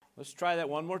Let's try that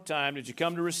one more time. Did you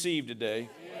come to receive today?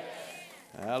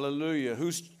 Yes. Hallelujah.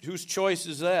 Whose choice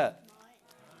is that?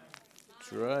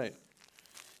 That's right.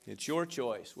 It's your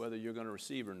choice whether you're going to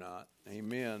receive or not.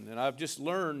 Amen. And I've just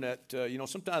learned that,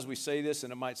 sometimes we say this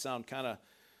and it might sound kind of,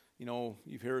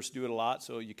 you've heard us do it a lot,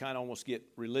 so you kind of almost get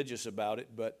religious about it.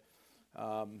 But,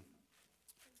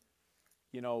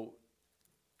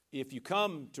 if you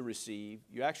come to receive,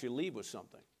 you actually leave with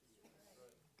something.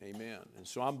 Amen. And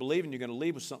so I'm believing you're going to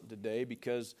leave with something today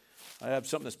because I have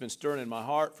something that's been stirring in my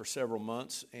heart for several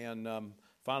months and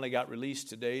finally got released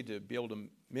today to be able to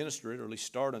minister it or at least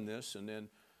start on this. And then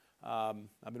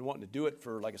I've been wanting to do it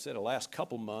for, like I said, the last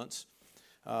couple months,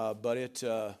 but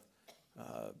I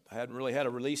hadn't really had a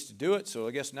release to do it, so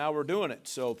I guess now we're doing it.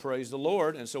 So praise the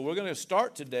Lord. And so we're going to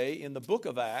start today in the book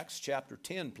of Acts, chapter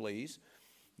 10, please.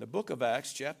 The book of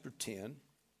Acts, chapter 10.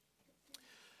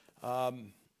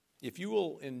 If you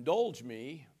will indulge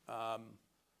me, I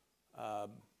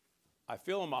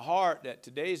feel in my heart that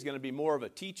today is going to be more of a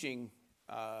teaching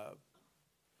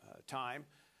time.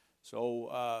 So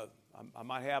I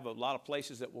might have a lot of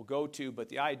places that we'll go to, but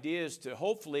the idea is to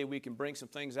hopefully we can bring some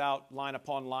things out line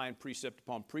upon line, precept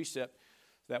upon precept,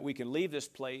 that we can leave this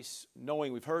place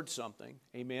knowing we've heard something.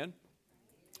 Amen.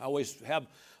 I always have a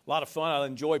lot of fun. I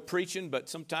enjoy preaching, but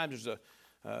sometimes there's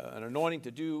an anointing to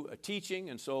do a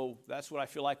teaching, and so that's what I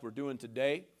feel like we're doing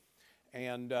today.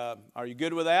 And are you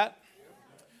good with that?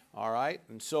 All right.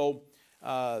 And so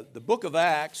the book of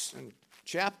Acts,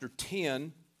 chapter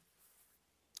 10,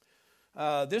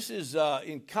 this is,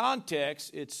 in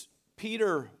context, it's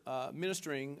Peter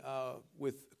ministering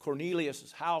with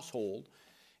Cornelius' household,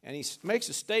 and he makes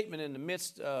a statement in the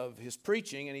midst of his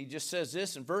preaching, and he just says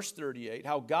this in verse 38,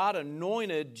 how God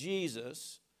anointed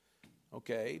Jesus,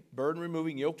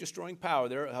 burden-removing, yoke-destroying power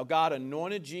there, how God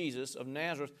anointed Jesus of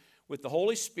Nazareth with the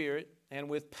Holy Spirit and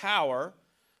with power.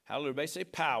 Hallelujah, everybody say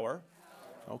power.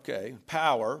 Okay,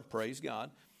 power, praise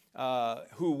God,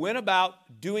 who went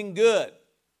about doing good.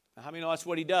 Now, how many know that's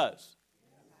what he does?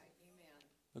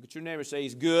 Look at your neighbor and say,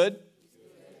 he's good.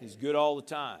 He's good all the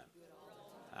time.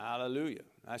 Hallelujah.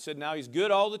 I said, now he's good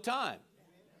all the time.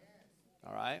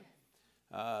 All right.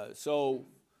 So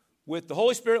with the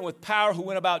Holy Spirit and with power who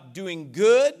went about doing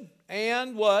good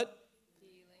and what?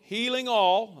 Healing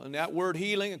all. And that word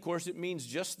healing, of course, it means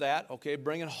just that. Okay,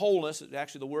 bringing wholeness.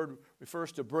 Actually, the word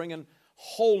refers to bringing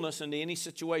wholeness into any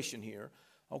situation here.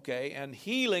 Okay, and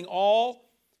healing all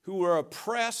who were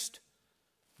oppressed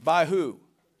by who?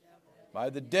 By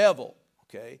the devil.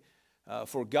 Okay,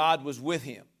 for God was with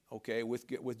him. Okay,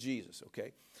 with Jesus.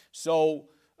 Okay, so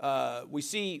we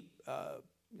see a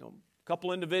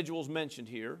couple individuals mentioned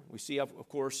here. We see, of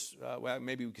course,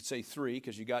 maybe we could say three,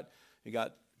 because you got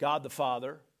God the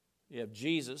Father, you have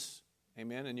Jesus,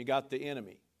 amen, and you got the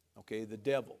enemy. Okay, the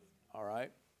devil. All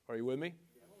right, are you with me?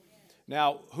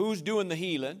 Now, who's doing the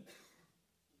healing?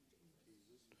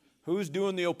 Who's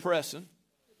doing the oppressing?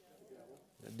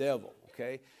 The devil.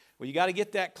 Okay, well, you got to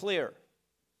get that clear.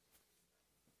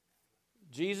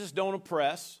 Jesus don't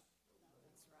oppress,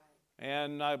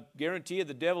 and I guarantee you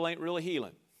the devil ain't really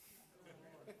healing.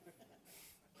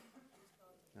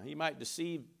 Now, he might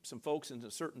deceive some folks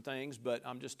into certain things, but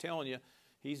I'm just telling you,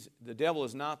 the devil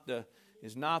is not the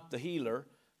healer,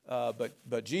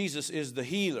 but Jesus is the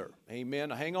healer. Amen.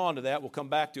 Now, hang on to that. We'll come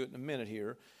back to it in a minute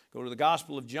here. Go to the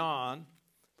Gospel of John.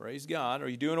 Praise God. Are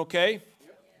you doing okay?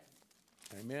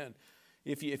 Yep. Amen.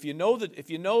 If you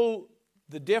know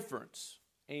the difference.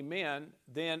 Amen,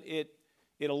 then it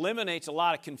eliminates a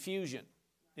lot of confusion.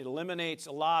 It eliminates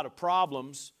a lot of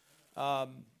problems,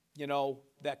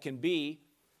 that can be.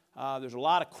 There's a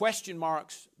lot of question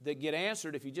marks that get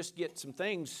answered if you just get some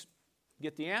things,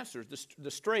 get the answers,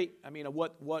 the straight,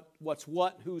 what's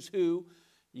what, who's who.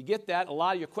 You get that, a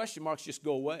lot of your question marks just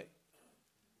go away.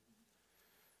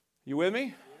 You with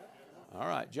me? All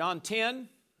right, John 10,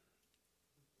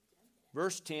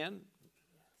 verse 10.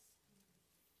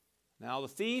 Now the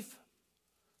thief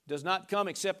does not come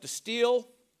except to steal,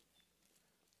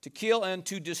 to kill, and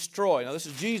to destroy. Now this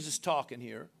is Jesus talking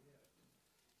here.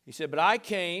 He said, but I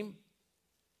came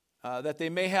that they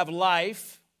may have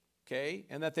life, okay,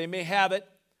 and that they may have it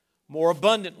more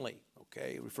abundantly.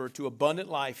 Okay, referred to abundant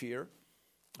life here.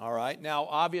 All right, now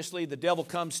obviously the devil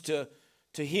comes to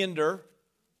hinder,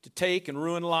 to take and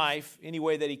ruin life any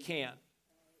way that he can.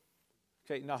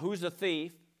 Okay, now who's the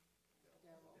thief?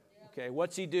 Okay,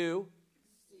 what's he do?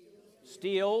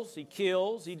 Steals, he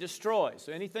kills, he destroys.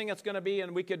 So anything that's going to be,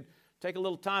 and we could take a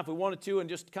little time if we wanted to and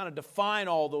just kind of define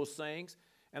all those things,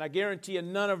 and I guarantee you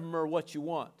none of them are what you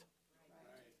want.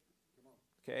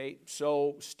 Okay,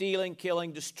 so stealing,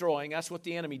 killing, destroying, that's what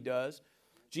the enemy does.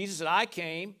 Jesus said, I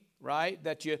came right?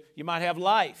 That you might have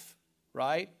life,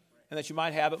 right? And that you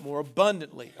might have it more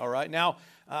abundantly, all right? Now,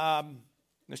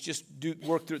 let's just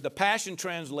work through. The Passion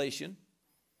Translation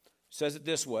says it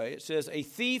this way. It says, a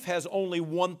thief has only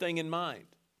one thing in mind.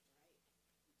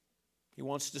 He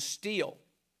wants to steal,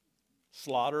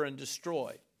 slaughter, and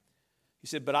destroy. He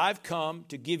said, but I've come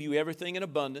to give you everything in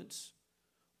abundance,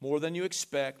 more than you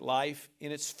expect, life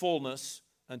in its fullness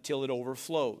until it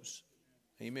overflows.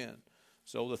 Amen.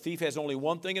 So the thief has only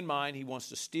one thing in mind. He wants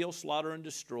to steal, slaughter, and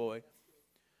destroy.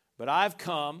 But I've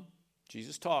come,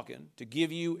 Jesus talking, to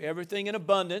give you everything in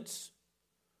abundance,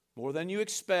 more than you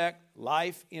expect,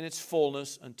 life in its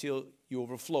fullness until you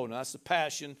overflow. Now that's the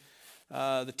Passion.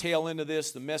 The tail end of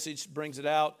this, the Message brings it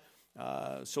out.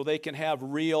 So they can have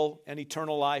real and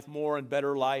eternal life, more and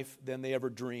better life than they ever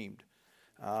dreamed.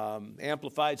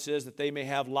 Amplified says that they may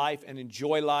have life and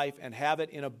enjoy life and have it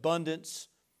in abundance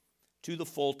to the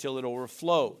full till it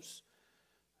overflows.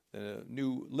 The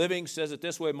New Living says it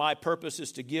this way, my purpose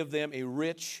is to give them a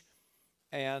rich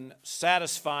and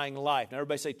satisfying life. Now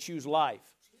everybody say, choose life.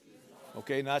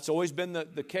 Okay, now that's always been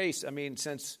the case. I mean,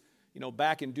 since,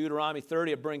 back in Deuteronomy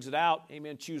 30, it brings it out.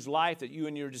 Amen, choose life that you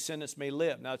and your descendants may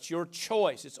live. Now it's your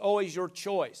choice. It's always your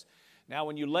choice. Now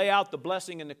when you lay out the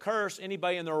blessing and the curse,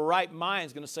 anybody in their right mind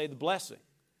is going to say the blessing.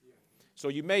 So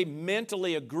you may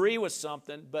mentally agree with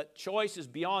something, but choice is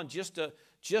beyond just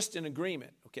an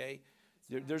agreement, okay?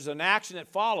 There's an action that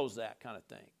follows that kind of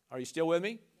thing. Are you still with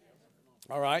me?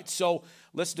 All right, so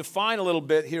let's define a little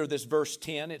bit here, this verse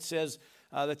 10. It says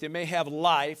that they may have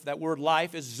life. That word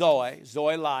life is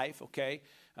zoe life, okay?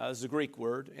 Is the Greek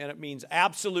word, and it means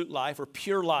absolute life or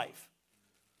pure life.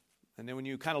 And then when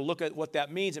you kind of look at what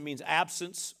that means, it means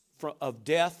absence of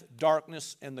death,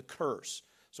 darkness, and the curse.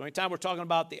 So anytime we're talking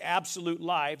about the absolute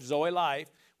life, zoe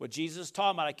life, what Jesus is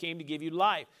talking about, I came to give you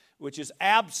life, which is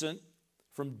absent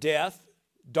from death,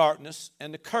 darkness,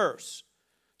 and the curse.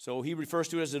 So he refers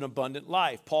to it as an abundant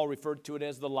life. Paul referred to it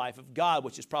as the life of God,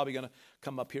 which is probably going to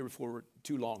come up here before we're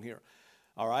too long here.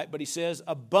 All right, but he says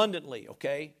abundantly,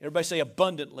 okay? Everybody say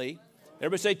abundantly.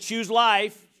 Everybody say choose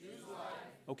life. Choose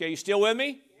life. Okay, you still with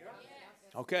me?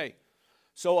 Okay,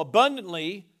 so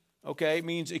abundantly, okay,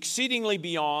 means exceedingly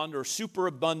beyond or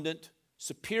superabundant,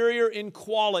 superior in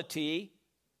quality,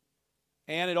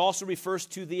 and it also refers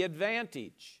to the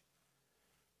advantage.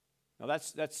 Now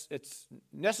it's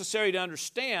necessary to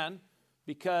understand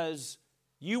because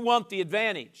you want the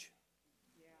advantage.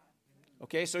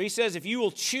 Okay, so he says if you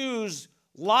will choose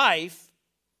life,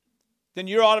 then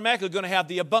you're automatically going to have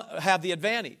the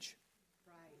advantage.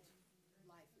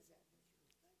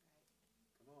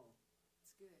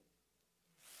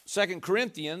 Second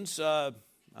Corinthians, I'm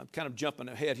kind of jumping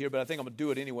ahead here, but I think I'm going to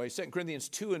do it anyway. 2 Corinthians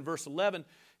 2 and verse 11,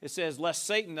 it says, lest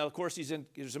Satan, now of course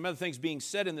there's some other things being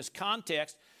said in this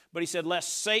context, but he said,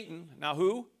 lest Satan, now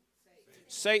who?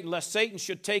 Satan, lest Satan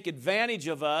should take advantage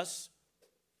of us,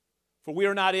 for we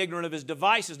are not ignorant of his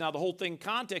devices. Now the whole thing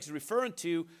context is referring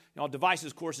to, devices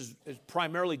of course is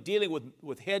primarily dealing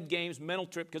with head games, mental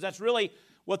trip, because that's really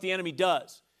what the enemy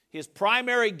does. His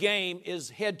primary game is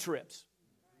head trips.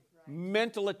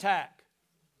 Mental attack.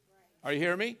 Are you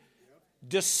hearing me?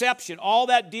 Deception. All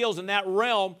that deals in that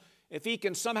realm. If he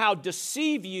can somehow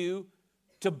deceive you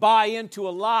to buy into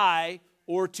a lie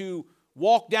or to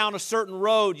walk down a certain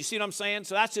road, you see what I'm saying?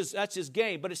 So that's his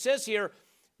game. But it says here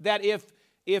that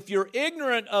if you're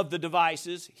ignorant of the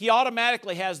devices, he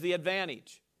automatically has the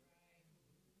advantage.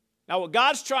 Now what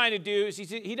God's trying to do is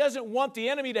he doesn't want the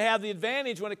enemy to have the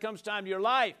advantage when it comes time to your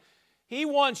life. He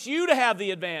wants you to have the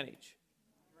advantage.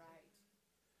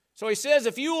 So he says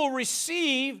if you will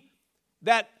receive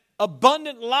that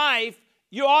abundant life,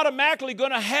 you're automatically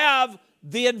going to have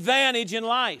the advantage in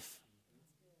life.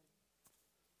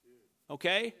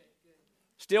 Okay?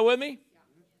 Still with me?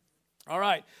 All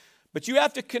right. But you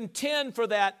have to contend for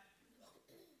that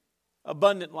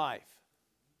abundant life.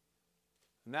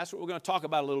 And that's what we're going to talk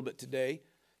about a little bit today.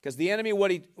 Because the enemy,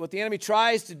 what the enemy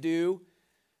tries to do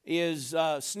is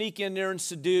sneak in there and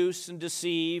seduce and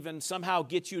deceive and somehow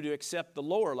get you to accept the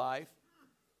lower life.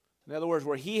 In other words,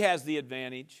 where he has the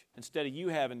advantage instead of you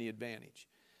having the advantage.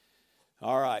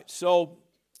 All right, so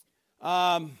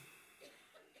I'm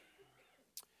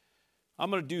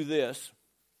going to do this.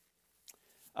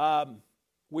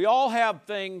 We all have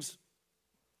things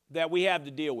that we have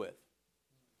to deal with.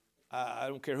 I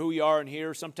don't care who you are in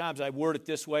here. Sometimes I word it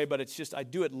this way, but it's just I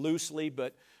do it loosely,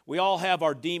 but we all have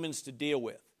our demons to deal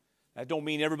with. That don't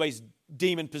mean everybody's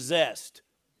demon-possessed.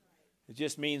 It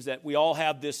just means that we all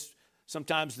have this,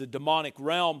 sometimes the demonic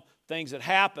realm, things that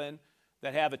happen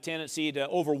that have a tendency to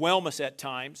overwhelm us at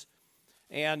times.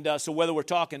 And so whether we're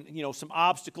talking, some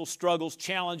obstacles, struggles,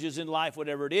 challenges in life,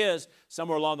 whatever it is,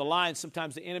 somewhere along the line,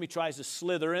 sometimes the enemy tries to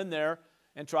slither in there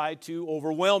and try to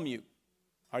overwhelm you.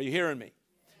 Are you hearing me?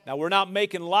 Now, we're not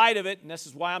making light of it, and this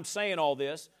is why I'm saying all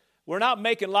this. We're not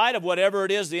making light of whatever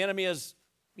it is the enemy has,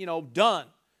 done,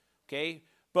 okay?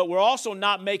 But we're also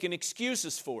not making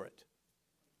excuses for it.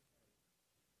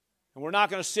 And we're not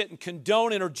going to sit and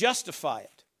condone it or justify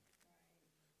it.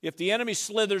 If the enemy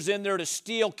slithers in there to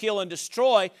steal, kill, and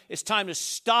destroy, it's time to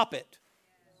stop it,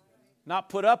 not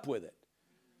put up with it.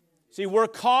 See, we're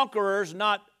conquerors,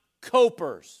 not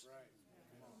copers.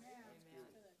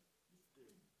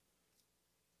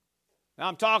 Now,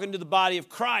 I'm talking to the body of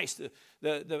Christ.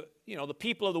 The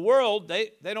people of the world,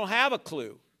 they don't have a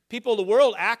clue. People of the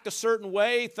world act a certain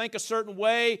way, think a certain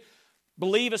way,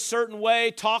 believe a certain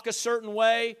way, talk a certain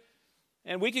way.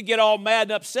 And we could get all mad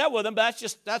and upset with them, but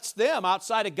that's them.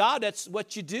 Outside of God, that's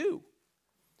what you do.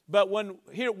 But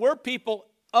we're people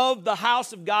of the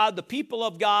house of God, the people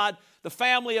of God, the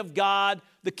family of God,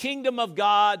 the kingdom of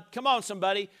God. Come on,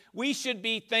 somebody. We should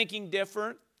be thinking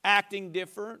different, acting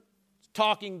different,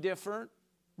 talking different,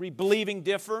 believing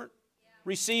different,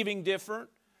 receiving different.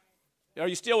 Are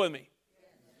you still with me?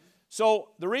 So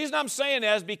the reason I'm saying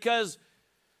that is because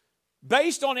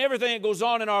based on everything that goes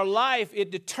on in our life,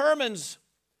 it determines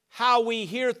how we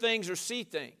hear things or see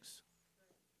things.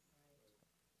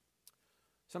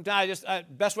 Sometimes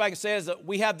best way I can say it is that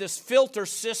we have this filter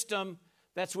system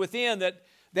that's within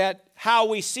that how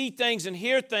we see things and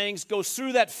hear things goes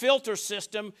through that filter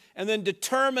system and then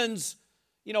determines,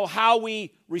 how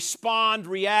we respond,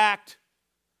 react,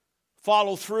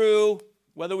 follow through,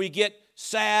 whether we get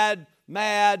sad,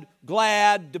 mad,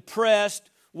 glad, depressed,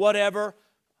 whatever.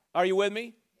 Are you with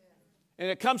me? And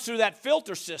it comes through that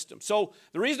filter system. So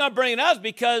the reason I'm bringing it up is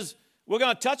because we're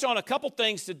going to touch on a couple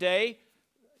things today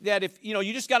that if,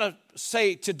 you just got to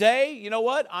say, today, you know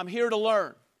what? I'm here to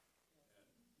learn.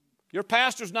 Your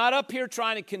pastor's not up here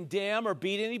trying to condemn or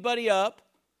beat anybody up,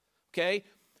 okay?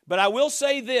 But I will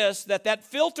say this, that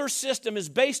filter system is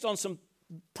based on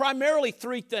primarily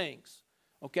three things,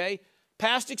 okay?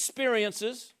 Past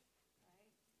experiences,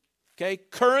 okay?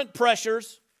 Current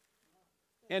pressures,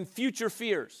 and future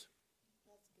fears.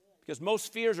 Because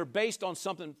most fears are based on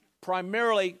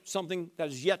primarily something that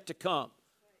is yet to come.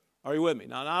 Are you with me?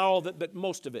 Now, not all of it, but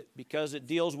most of it, because it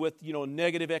deals with,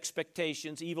 negative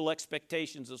expectations, evil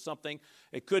expectations of something.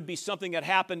 It could be something that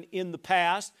happened in the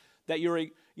past that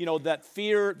that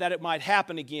fear that it might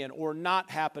happen again or not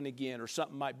happen again or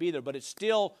something might be there, but it's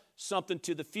still something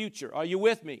to the future. Are you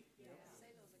with me?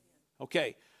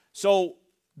 Okay, so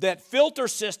that filter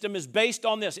system is based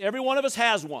on this. Every one of us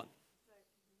has one.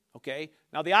 Okay?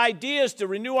 Now, the idea is to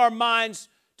renew our minds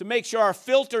to make sure our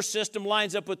filter system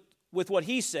lines up with what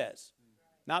he says.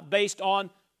 Not based on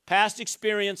past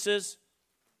experiences,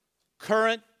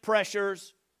 current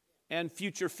pressures, and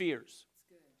future fears.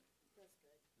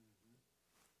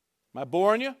 Am I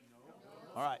boring you? No.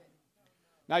 All right.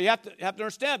 Now, you have to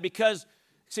understand because,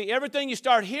 see, everything you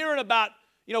start hearing about,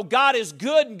 God is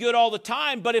good and good all the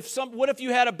time, but what if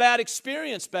you had a bad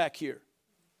experience back here?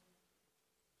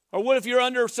 Or what if you're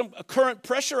under a current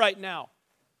pressure right now?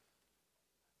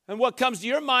 And what comes to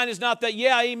your mind is not that,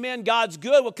 yeah, amen, God's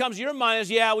good. What comes to your mind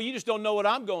is, yeah, well, you just don't know what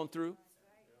I'm going through.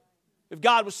 If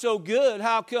God was so good,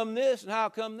 how come this and how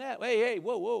come that? Hey,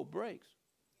 whoa, brakes.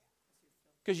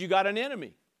 Because you got an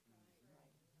enemy.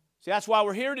 See, that's why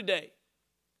we're here today.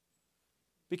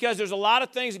 Because there's a lot of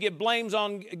things that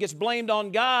gets blamed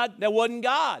on God that wasn't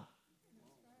God.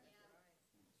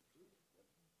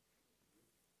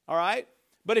 All right?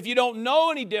 But if you don't know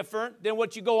any different, then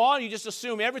what you go on, you just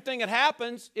assume everything that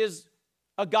happens is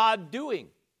a God doing.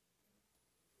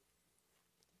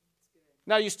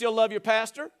 Now, you still love your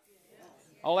pastor?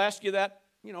 I'll ask you that,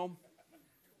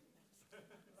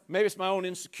 maybe it's my own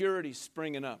insecurities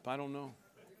springing up. I don't know.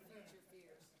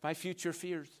 My future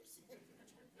fears.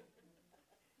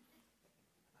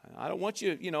 I don't want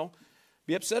you,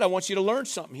 be upset. I want you to learn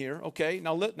something here. Okay,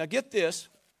 now get this.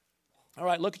 All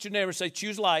right, look at your neighbor and say,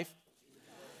 choose life.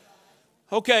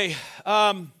 Okay,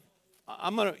 I'm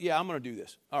gonna do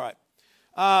this. All right.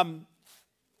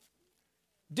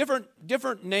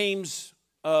 Different names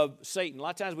of Satan. A lot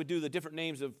of times we do the different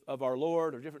names of our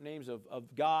Lord or different names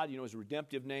of God, his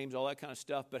redemptive names, all that kind of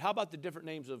stuff. But how about the different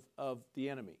names of the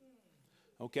enemy?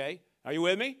 Okay, are you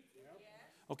with me?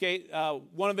 Okay,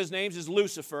 one of his names is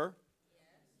Lucifer.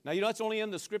 Now, that's only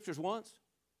in the scriptures once.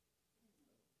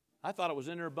 I thought it was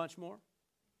in there a bunch more.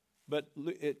 But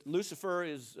Lucifer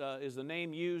is the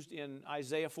name used in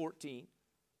Isaiah 14.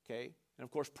 Okay, and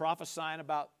of course prophesying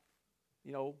about,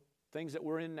 things that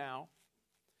we're in now.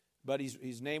 but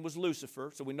his name was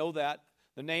Lucifer, so we know that.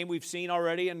 The name we've seen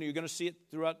already, and you're going to see it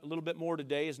throughout a little bit more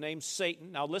today. His name's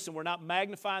Satan. Now listen, we're not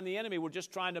magnifying the enemy. We're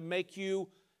just trying to make you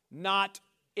not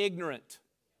ignorant.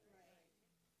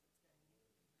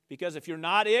 Because if you're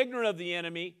not ignorant of the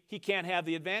enemy, he can't have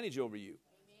the advantage over you.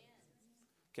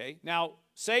 Okay, now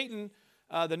Satan,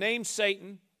 the name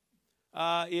Satan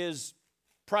is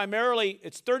primarily,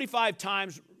 it's 35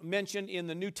 times mentioned in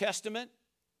the New Testament,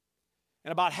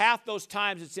 and about half those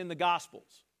times it's in the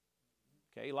Gospels.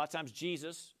 Okay, a lot of times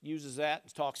Jesus uses that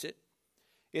and talks it.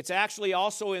 It's actually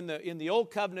also in the Old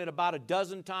Covenant about a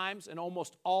dozen times, and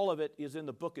almost all of it is in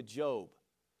the book of Job,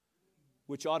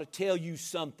 which ought to tell you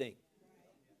something.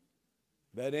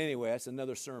 But anyway, that's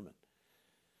another sermon.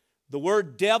 The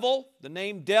word devil, the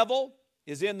name devil,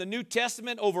 is in the New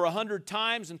Testament over 100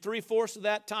 times, and 3/4 of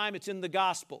that time it's in the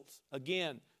Gospels.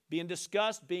 Again, being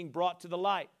discussed, being brought to the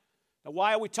light. Now,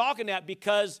 why are we talking that?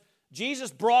 Because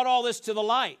Jesus brought all this to the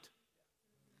light.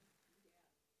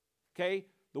 Okay?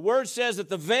 The Word says that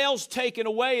the veil's taken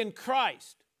away in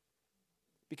Christ.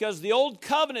 Because the Old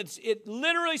Covenant, it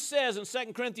literally says in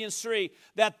 2 Corinthians 3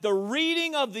 that the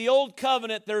reading of the Old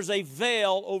Covenant, there's a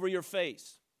veil over your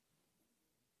face.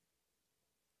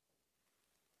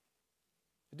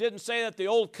 It didn't say that the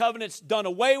Old Covenant's done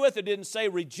away with. It didn't say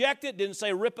reject it. It didn't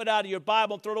say rip it out of your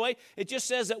Bible and throw it away. It just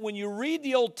says that when you read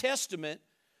the Old Testament,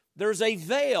 there's a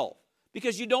veil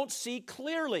because you don't see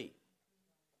clearly.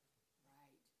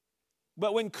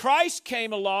 But when Christ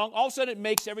came along, all of a sudden it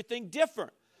makes everything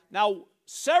different. Now,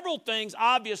 several things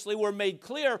obviously were made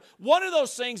clear. One of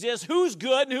those things is who's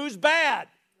good and who's bad.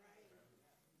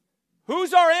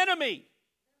 Who's our enemy?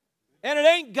 And it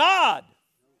ain't God.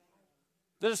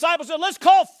 The disciples said, let's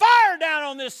call fire down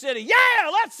on this city. Yeah,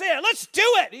 let's it. Let's do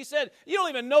it. He said, you don't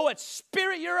even know what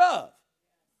spirit you're of.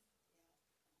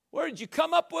 Where did you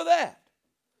come up with that?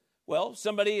 Well,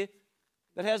 somebody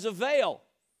that has a veil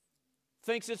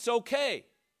thinks it's okay.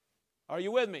 Are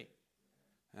you with me?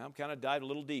 I'm kind of dived a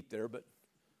little deep there, but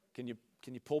can you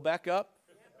pull back up?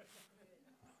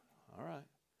 All right.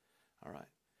 All right.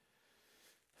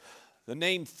 The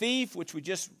name thief, which we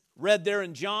just read there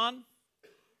in John,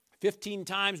 15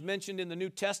 times mentioned in the New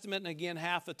Testament, and again,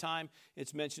 half the time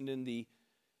it's mentioned in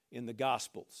the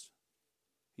Gospels.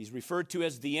 He's referred to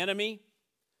as the enemy.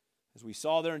 As we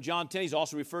saw there in John 10, he's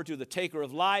also referred to as the taker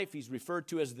of life. He's referred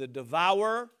to as the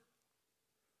devourer.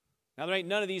 Now, there ain't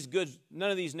none of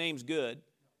these names good.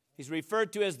 He's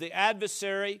referred to as the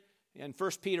adversary in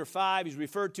 1 Peter 5. He's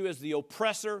referred to as the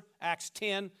oppressor, Acts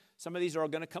 10. Some of these are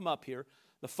going to come up here.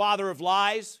 The father of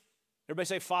lies. Everybody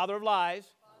say father of lies.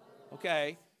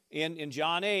 Okay. In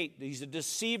John 8, he's a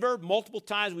deceiver. Multiple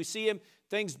times we see him,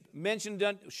 things mentioned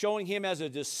showing him as a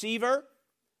deceiver.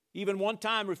 Even one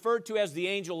time referred to as the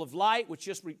angel of light, which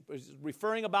just is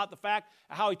referring about the fact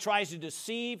how he tries to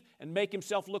deceive and make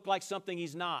himself look like something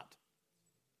he's not.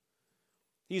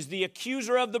 He's the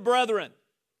accuser of the brethren.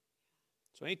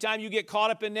 So anytime you get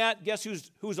caught up in that, guess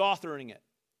who's authoring it?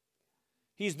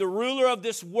 He's the ruler of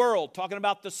this world. Talking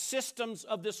about the systems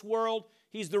of this world,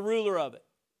 he's the ruler of it.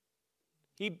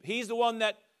 He's the one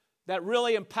that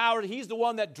really empowered it. He's the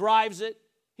one that drives it.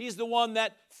 He's the one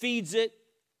that feeds it.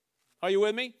 Are you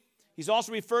with me? He's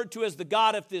also referred to as the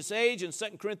God of this age in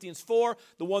 2 Corinthians 4,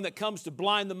 the one that comes to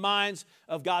blind the minds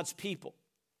of God's people.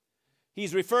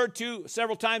 He's referred to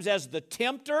several times as the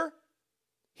tempter.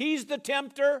 He's the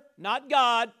tempter, not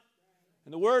God.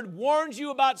 And the word warns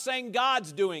you about saying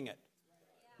God's doing it.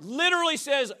 Literally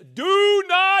says, do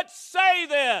not say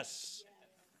this.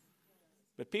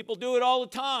 But people do it all the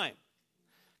time.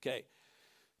 Okay.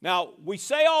 Now, we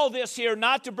say all this here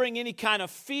not to bring any kind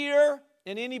of fear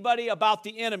in anybody about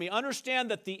the enemy. Understand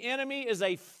that the enemy is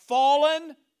a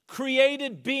fallen,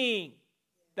 created being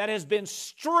that has been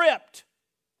stripped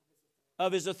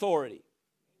of his authority.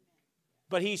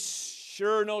 But he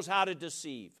sure knows how to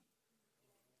deceive.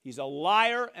 He's a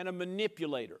liar and a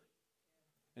manipulator.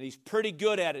 And he's pretty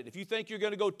good at it. If you think you're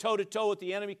going to go toe-to-toe with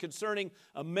the enemy concerning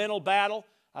a mental battle,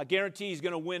 I guarantee he's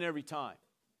going to win every time.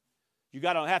 You've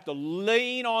got to have to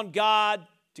lean on God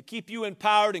to keep you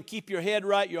empowered and keep your head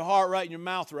right, your heart right, and your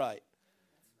mouth right.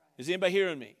 Is anybody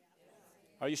hearing me?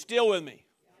 Are you still with me?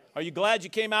 Are you glad you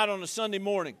came out on a Sunday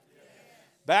morning?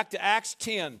 Back to Acts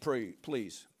 10,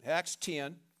 please. Acts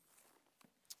 10.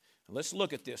 Let's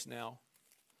look at this now.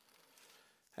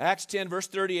 Acts 10, verse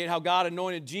 38, how God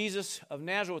anointed Jesus of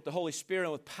Nazareth with the Holy Spirit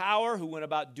and with power, who went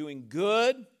about doing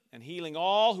good and healing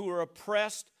all who were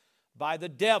oppressed by the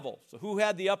devil. So who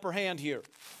had the upper hand here?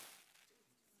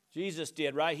 Jesus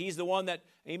did, right? He's the one that,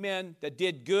 amen, that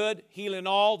did good, healing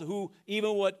all, who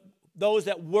even those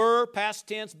that were, past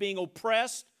tense, being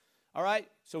oppressed All right?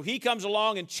 So he comes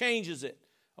along and changes it.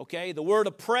 Okay? The word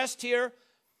oppressed here,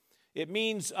 it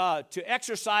means to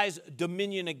exercise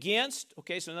dominion against.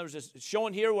 Okay, so in other words, it's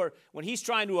showing here where when he's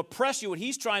trying to oppress you, what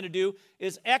he's trying to do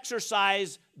is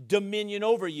exercise dominion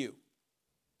over you.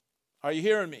 Are you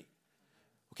hearing me?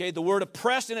 Okay, the word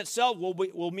oppressed in itself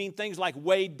will mean things like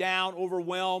weighed down,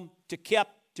 overwhelmed,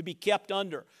 to be kept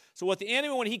under. So what the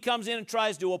enemy, when he comes in and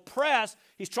tries to oppress,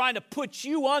 he's trying to put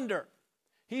you under.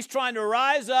 He's trying to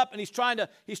rise up, and he's trying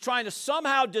to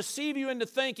somehow deceive you into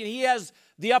thinking he has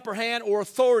the upper hand or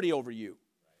authority over you.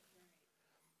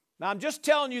 Now, I'm just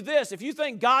telling you this. If you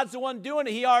think God's the one doing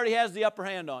it, he already has the upper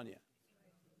hand on you.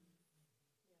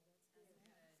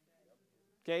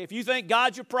 Okay, if you think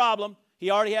God's your problem, he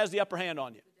already has the upper hand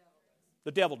on you.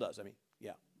 The devil does,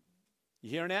 yeah. You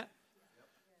hearing that?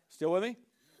 Still with me?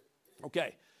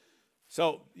 Okay.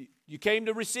 So, you came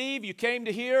to receive, you came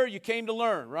to hear, you came to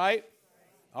learn, right?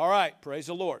 All right, praise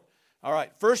the Lord. All right,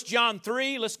 1 John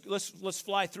 3, let's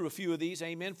fly through a few of these,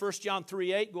 amen. 1 John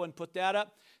 3:8, go ahead and put that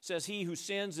up. It says, he who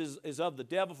sins is of the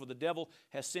devil, for the devil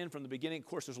has sinned from the beginning. Of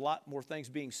course, there's a lot more things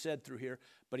being said through here,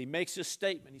 but he makes this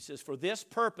statement. He says, for this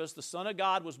purpose the Son of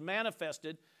God was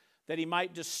manifested, that he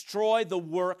might destroy the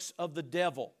works of the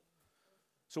devil.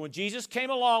 So when Jesus came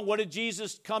along, what did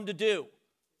Jesus come to do?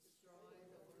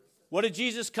 What did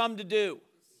Jesus come to do?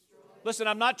 Listen,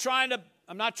 I'm not trying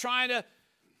to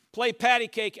play patty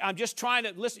cake. I'm just trying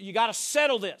to, listen, you got to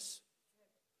settle this.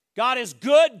 God is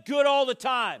good, good all the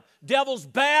time. Devil's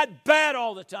bad, bad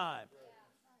all the time.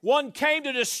 One came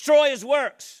to destroy his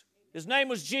works. His name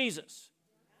was Jesus.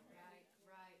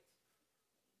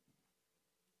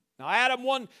 Now,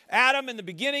 Adam in the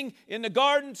beginning in the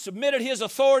garden submitted his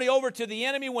authority over to the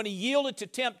enemy when he yielded to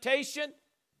temptation.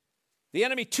 The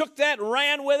enemy took that and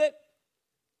ran with it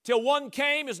till one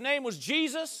came. His name was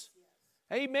Jesus.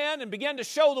 Amen. And began to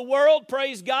show the world,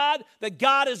 praise God, that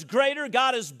God is greater,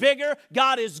 God is bigger,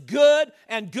 God is good,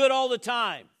 and good all the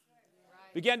time.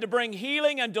 Began to bring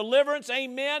healing and deliverance,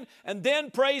 amen. And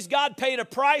then, praise God, paid a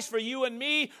price for you and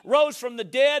me, rose from the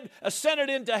dead, ascended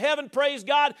into heaven, praise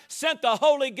God, sent the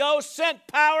Holy Ghost, sent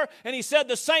power, and he said,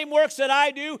 the same works that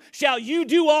I do shall you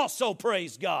do also,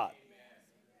 praise God.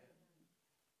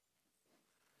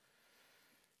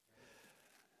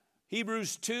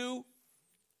 Hebrews 2,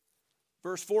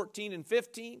 verse 14 and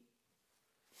 15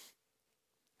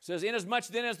 says, inasmuch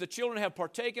then as the children have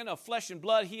partaken of flesh and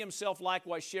blood, he himself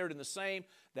likewise shared in the same,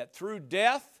 that through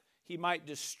death he might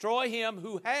destroy him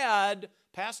who had,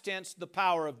 past tense, the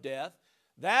power of death.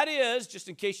 That is, just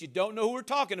in case you don't know who we're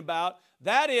talking about,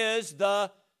 that is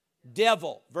the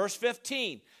devil. Verse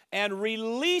 15, and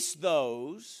release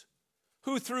those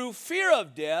who through fear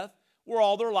of death were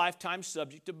all their lifetime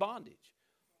subject to bondage.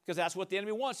 Because that's what the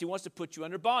enemy wants. He wants to put you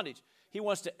under bondage. He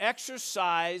wants to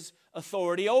exercise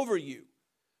authority over you.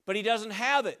 But he doesn't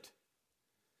have it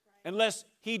unless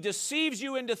he deceives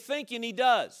you into thinking he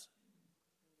does.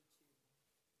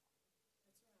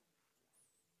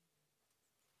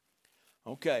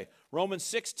 Okay, Romans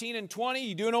 16 and 20,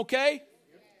 you doing okay?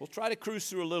 We'll try to cruise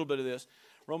through a little bit of this.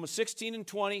 Romans 16 and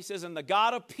 20 says, and the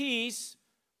God of peace,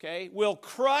 okay, will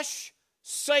crush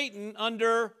Satan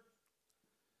under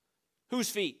whose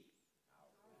feet?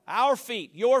 Our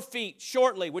feet, your feet,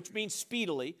 shortly, which means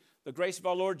speedily. The grace of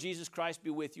our Lord Jesus Christ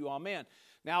be with you. Amen.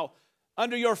 Now,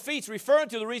 under your feet, referring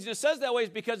to the reason it says that way is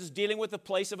because it's dealing with a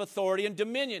place of authority and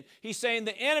dominion. He's saying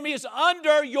the enemy is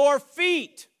under your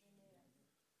feet.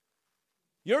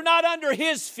 You're not under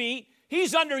his feet.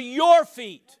 He's under your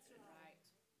feet.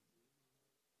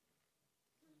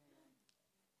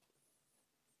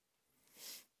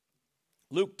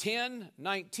 Luke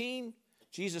 10:19,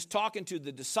 Jesus talking to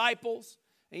the disciples.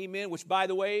 Amen. Which, by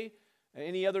the way,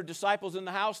 any other disciples in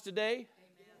the house today?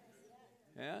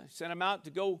 Yeah, sent them out to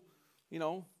go,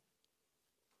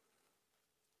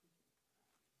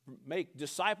 make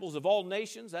disciples of all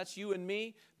nations. That's you and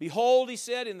me. Behold, he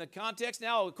said in the context.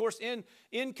 Now, of course,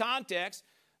 in context,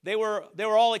 they were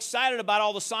all excited about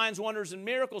all the signs, wonders, and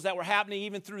miracles that were happening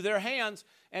even through their hands.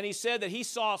 And he said that he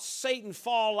saw Satan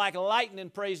fall like lightning,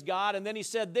 praise God. And then he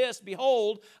said this,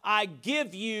 behold, I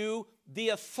give you the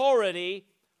authority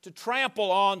to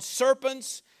trample on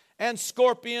serpents and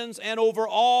scorpions and over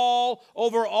all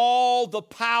the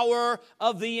power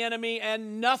of the enemy,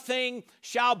 and nothing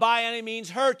shall by any means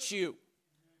hurt you.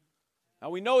 Now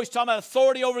we know he's talking about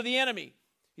authority over the enemy.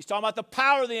 He's talking about the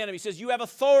power of the enemy. He says you have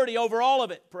authority over all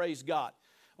of it, praise God.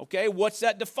 Okay, what's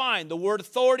that defined? The word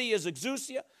authority is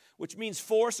exousia, which means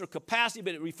force or capacity,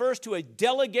 but it refers to a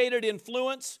delegated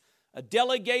influence, a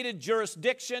delegated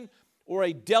jurisdiction, or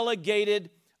a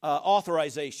delegated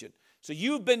authorization. So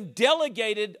you've been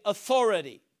delegated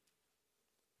authority.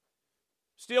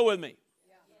 Still with me?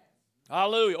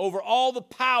 Hallelujah. Over all the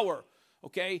power,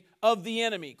 okay, of the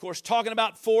enemy. Of course, talking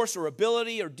about force or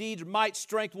ability or deed or might,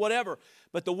 strength, whatever.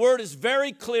 But the word is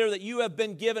very clear that you have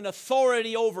been given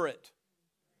authority over it.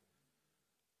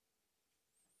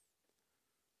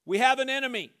 We have an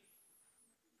enemy.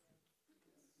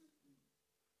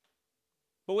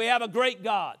 But we have a great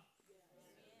God.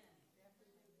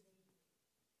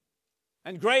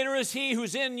 And greater is He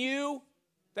who's in you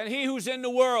than he who's in the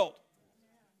world.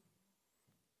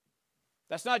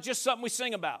 That's not just something we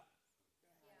sing about.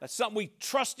 That's something we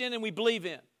trust in and we believe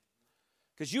in.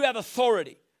 Because you have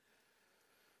authority.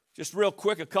 Just real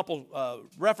quick, a couple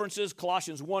references.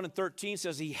 Colossians 1 and 13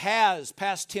 says He has,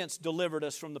 past tense, delivered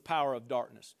us from the power of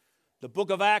darkness. The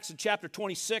book of Acts in chapter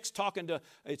 26,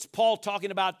 it's Paul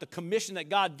talking about the commission that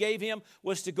God gave him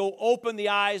was to go open the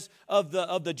eyes of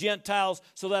the Gentiles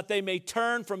so that they may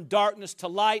turn from darkness to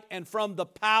light and from the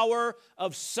power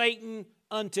of Satan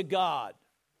unto God.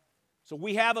 So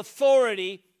we have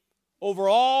authority over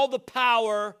all the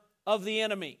power of the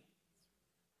enemy.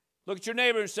 Look at your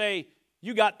neighbor and say,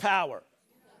 you got power.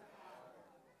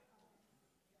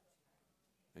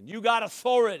 And you got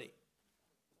authority.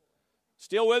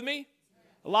 Still with me?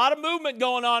 A lot of movement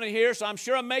going on in here, so I'm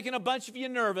sure I'm making a bunch of you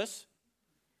nervous.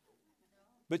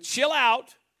 But chill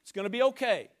out. It's going to be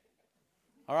okay.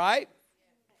 All right?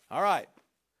 All right.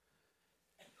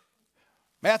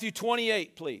 Matthew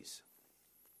 28, please.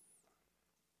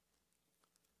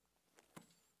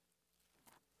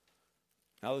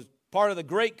 Now, as part of the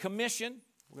Great Commission,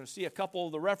 we're going to see a couple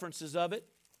of the references of it.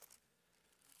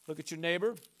 Look at your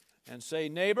neighbor and say,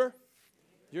 neighbor,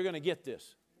 you're going to get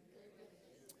this.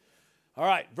 All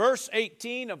right, verse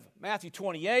 18 of Matthew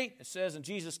 28, it says, and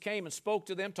Jesus came and spoke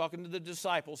to them, talking to the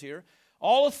disciples here.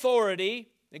 All authority,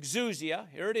 exousia,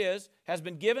 here it is, has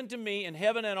been given to me in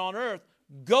heaven and on earth.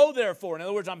 Go therefore, in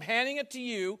other words, I'm handing it to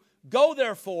you. Go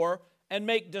therefore and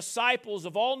make disciples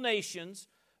of all nations,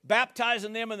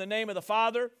 baptizing them in the name of the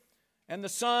Father and the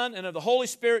Son and of the Holy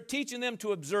Spirit, teaching them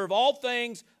to observe all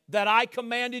things that I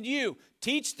commanded you.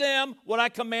 Teach them what I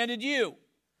commanded you.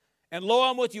 And lo,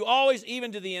 I'm with you always,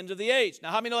 even to the end of the age.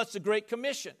 Now, how many know that's the Great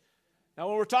Commission? Now,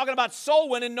 when we're talking about soul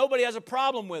winning, nobody has a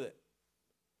problem with it.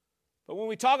 But when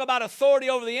we talk about authority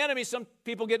over the enemy, some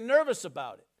people get nervous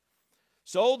about it.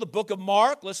 So, the book of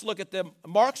Mark, let's look at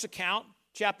Mark's account,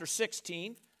 chapter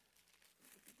 16.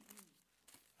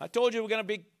 I told you we're going to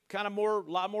be kind of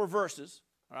a lot more verses,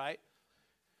 all right?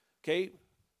 Okay.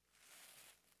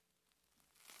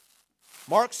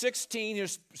 Mark 16,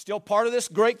 here's still part of this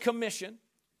Great Commission.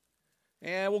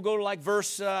 And we'll go to like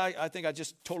verse, I think I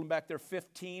just told him back there,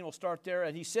 15. We'll start there.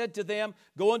 And he said to them,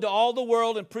 go into all the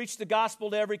world and preach the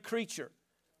gospel to every creature.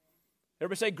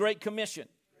 Everybody say, Great Commission.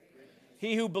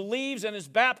 He who believes and is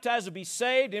baptized will be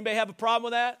saved. Anybody have a problem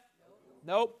with that?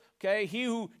 Nope. Okay. He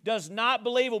who does not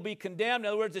believe will be condemned. In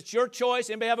other words, it's your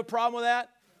choice. Anybody have a problem with that?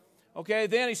 Okay.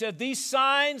 Then he said, these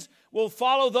signs will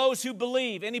follow those who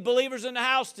believe. Any believers in the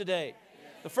house today?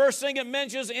 The first thing it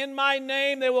mentions, in my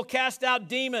name they will cast out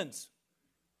demons.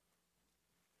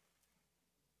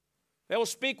 They will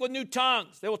speak with new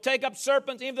tongues. They will take up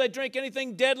serpents. Even if they drink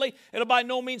anything deadly, it'll by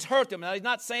no means hurt them. Now, he's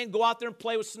not saying go out there and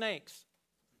play with snakes.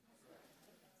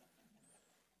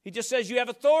 He just says you have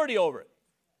authority over it.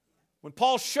 When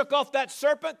Paul shook off that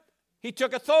serpent, he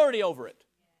took authority over it.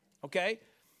 Okay?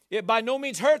 It by no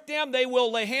means hurt them. They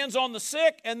will lay hands on the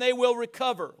sick and they will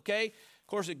recover. Okay? Of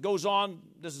course, it goes on.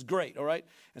 This is great, all right?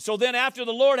 And so then after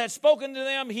the Lord had spoken to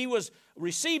them, he was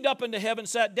received up into heaven,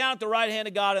 sat down at the right hand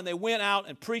of God, and they went out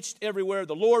and preached everywhere.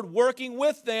 The Lord working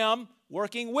with them,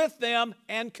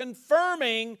 and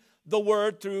confirming the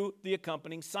word through the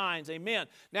accompanying signs. Amen.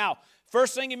 Now,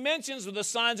 first thing he mentions, the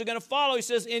signs are going to follow. He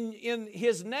says, in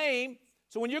his name.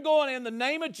 So when you're going in the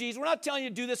name of Jesus, we're not telling you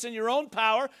to do this in your own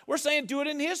power. We're saying do it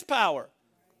in his power.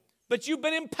 But you've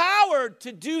been empowered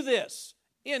to do this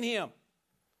in him.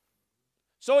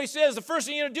 So he says the first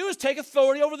thing you're going to do is take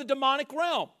authority over the demonic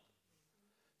realm.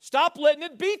 Stop letting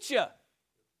it beat you.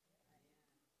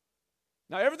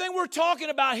 Now, everything we're talking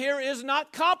about here is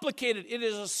not complicated. It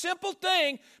is a simple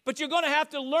thing, but you're going to have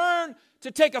to learn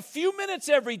to take a few minutes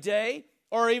every day,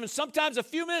 or even sometimes a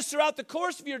few minutes throughout the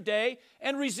course of your day,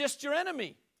 and resist your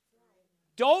enemy.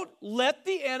 Don't let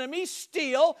the enemy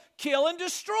steal, kill, and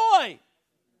destroy.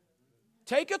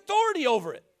 Take authority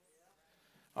over it.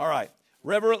 All right.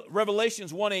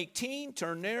 Revelations 1:18,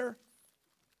 turn there.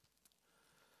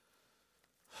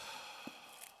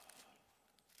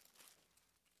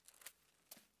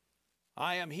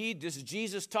 I am he, this is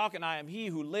Jesus talking, I am he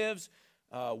who lives,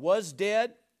 was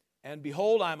dead, And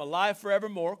behold, I am alive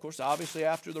forevermore. Of course, obviously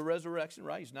after the resurrection,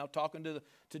 right? He's now talking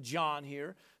to John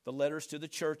here, the letters to the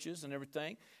churches and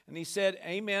everything. And he said,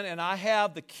 amen, and I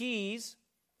have the keys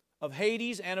of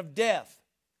Hades and of death.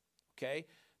 Okay?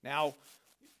 Now,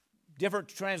 different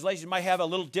translations might have a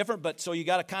little different, but so you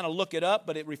got to kind of look it up.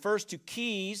 But it refers to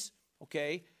keys,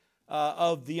 okay,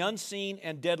 of the unseen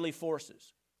and deadly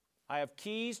forces. I have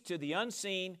keys to the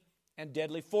unseen and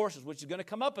deadly forces, which is going to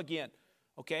come up again,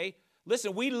 okay?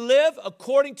 Listen, we live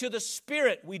according to the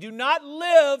Spirit. We do not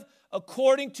live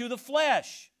according to the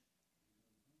flesh.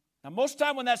 Now, most of the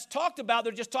time when that's talked about,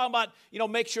 they're just talking about,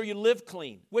 make sure you live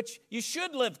clean, which you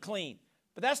should live clean.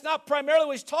 But that's not primarily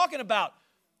what he's talking about.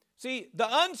 See,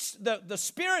 the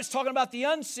Spirit's talking about the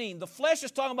unseen. The flesh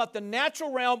is talking about the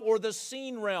natural realm or the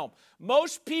seen realm.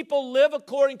 Most people live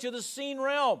according to the seen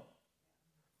realm.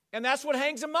 And that's what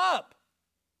hangs them up.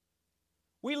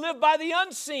 We live by the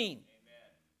unseen.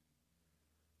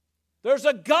 There's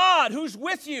a God who's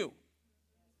with you.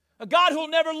 A God who will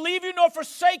never leave you nor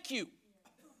forsake you.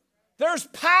 There's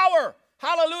power,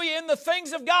 hallelujah, in the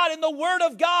things of God, in the Word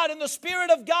of God, in the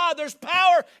Spirit of God. There's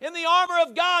power in the armor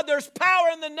of God. There's power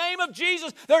in the name of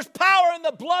Jesus. There's power in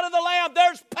the blood of the Lamb.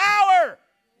 There's power.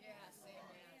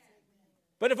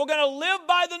 But if we're going to live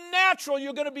by the natural,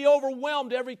 you're going to be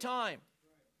overwhelmed every time.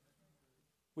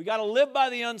 We got to live by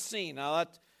the unseen. Now,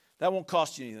 that won't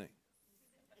cost you anything.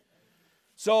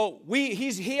 So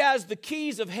he has the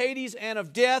keys of Hades and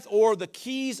of death, or the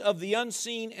keys of the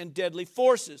unseen and deadly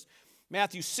forces.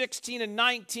 Matthew 16 and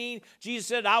 19, Jesus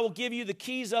said, I will give you the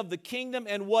keys of the kingdom,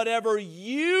 and whatever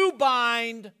you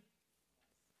bind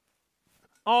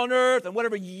on earth and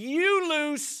whatever you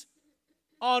loose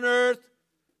on earth,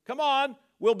 come on,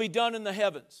 will be done in the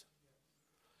heavens.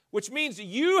 Which means that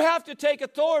you have to take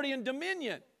authority and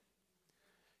dominion.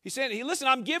 He's saying, listen,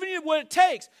 I'm giving you what it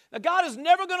takes. Now, God is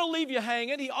never going to leave you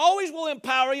hanging. He always will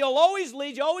empower you. He'll always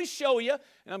lead you, always show you.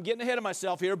 And I'm getting ahead of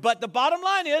myself here. But the bottom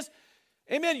line is,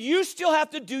 amen, you still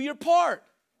have to do your part.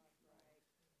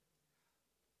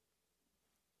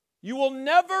 You will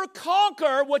never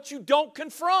conquer what you don't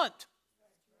confront.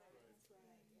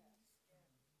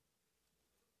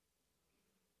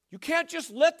 You can't just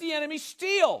let the enemy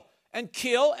steal and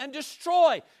kill and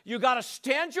destroy. You got to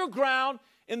stand your ground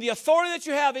in the authority that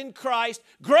you have in Christ.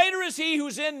 Greater is He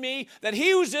who's in me than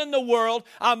he who's in the world.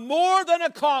 I'm more than a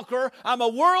conqueror. I'm a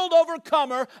world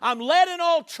overcomer. I'm led in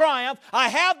all triumph. I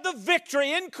have the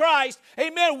victory in Christ.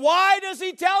 Amen. Why does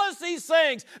He tell us these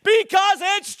things? Because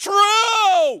it's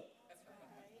true.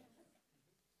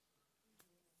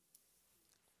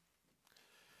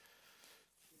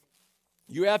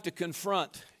 You have to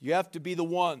confront. You have to be the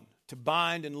one to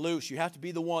bind and loose. You have to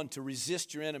be the one to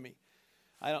resist your enemy.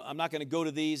 I'm not going to go to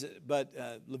these, but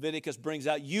Leviticus brings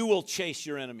out, you will chase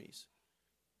your enemies.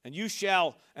 And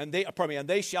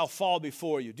they shall fall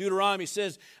before you. Deuteronomy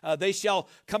says, they shall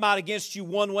come out against you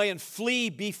one way and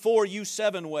flee before you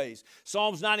 7 ways.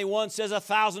 Psalms 91 says,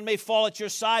 1,000 may fall at your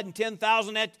side and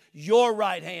 10,000 at your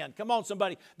right hand. Come on,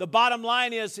 somebody. The bottom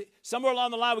line is, somewhere along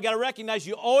the line, we got to recognize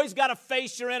you always got to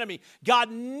face your enemy.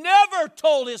 God never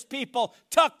told His people,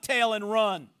 tuck tail and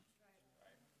run.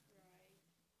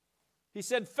 He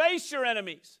said, face your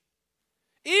enemies.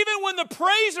 Even when the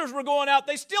praisers were going out,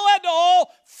 they still had to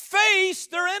all face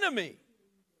their enemy.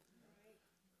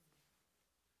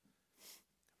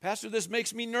 Pastor, this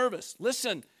makes me nervous.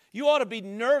 Listen, you ought to be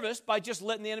nervous by just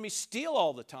letting the enemy steal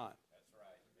all the time. That's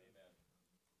right.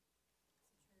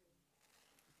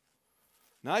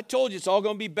 Amen. Now, I told you it's all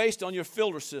going to be based on your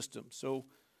filter system. So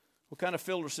what kind of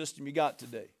filter system you got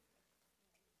today?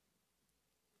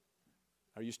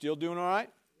 Are you still doing all right?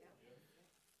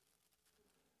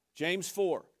 James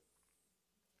 4.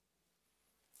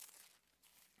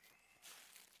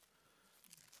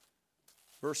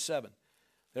 Verse 7.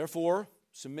 Therefore,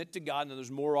 submit to God. Now,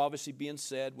 there's more obviously being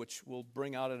said, which we'll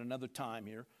bring out at another time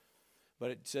here.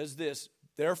 But it says this,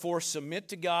 therefore, submit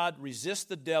to God, resist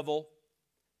the devil,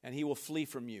 and he will flee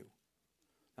from you.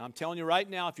 Now, I'm telling you right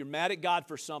now, if you're mad at God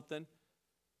for something,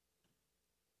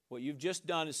 what you've just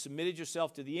done is submitted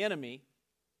yourself to the enemy,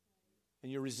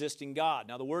 and you're resisting God.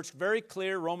 Now, the word's very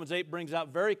clear. Romans 8 brings out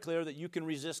very clear that you can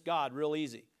resist God real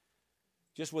easy.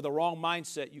 Just with a wrong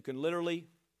mindset, you can literally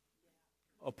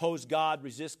oppose God,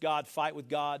 resist God, fight with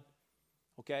God.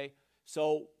 Okay?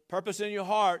 So, purpose in your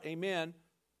heart, amen,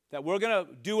 that we're going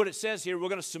to do what it says here. We're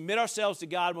going to submit ourselves to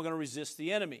God, and we're going to resist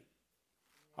the enemy.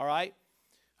 All right?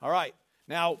 All right.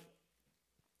 Now,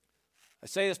 I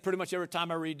say this pretty much every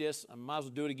time I read this. I might as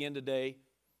well do it again today.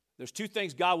 There's 2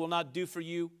 things God will not do for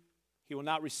you. He will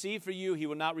not receive for you. He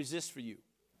will not resist for you.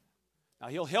 Now,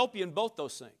 He'll help you in both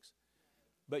those things.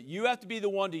 But you have to be the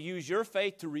one to use your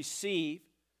faith to receive.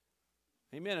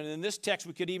 Amen. And in this text,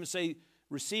 we could even say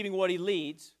receiving what he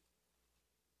leads.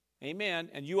 Amen.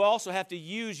 And you also have to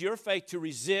use your faith to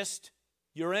resist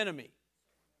your enemy.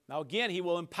 Now, again, he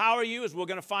will empower you, as we're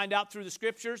going to find out through the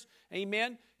Scriptures.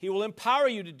 Amen. He will empower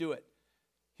you to do it.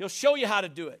 He'll show you how to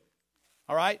do it.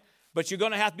 All right? But you're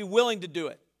going to have to be willing to do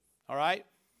it. All right?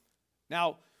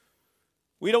 Now,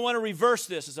 we don't want to reverse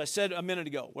this, as I said a minute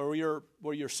ago, where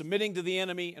you're submitting to the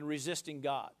enemy and resisting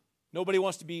God. Nobody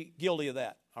wants to be guilty of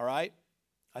that. All right?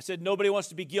 I said nobody wants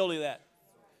to be guilty of that.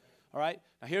 All right?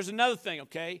 Now, here's another thing,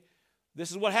 okay?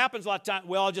 This is what happens a lot of times.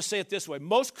 Well, I'll just say it this way.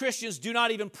 Most Christians do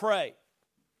not even pray.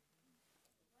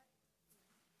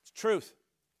 It's truth.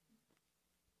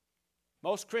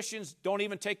 Most Christians don't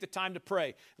even take the time to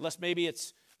pray, unless maybe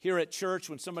it's here at church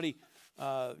when somebody,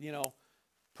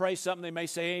 prays something. They may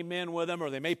say amen with them, or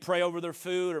they may pray over their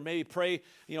food, or maybe pray,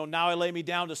 now I lay me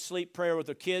down to sleep, prayer with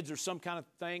their kids or some kind of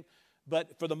thing.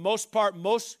 But for the most part,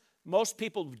 most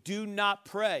people do not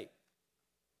pray.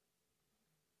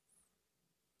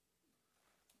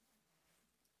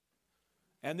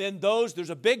 And then there's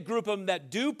a big group of them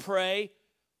that do pray,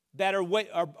 that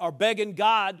are begging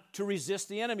God to resist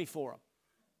the enemy for them.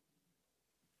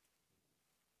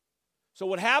 So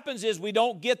what happens is we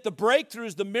don't get the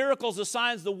breakthroughs, the miracles, the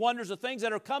signs, the wonders, the things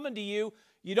that are coming to you.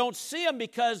 You don't see them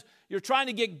because you're trying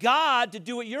to get God to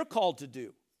do what you're called to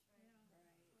do.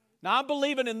 Now, I'm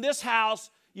believing in this house,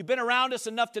 you've been around us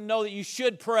enough to know that you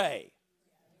should pray.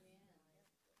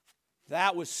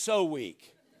 That was so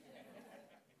weak.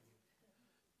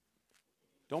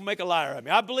 Don't make a liar of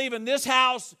me. I believe in this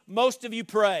house, most of you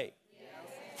pray.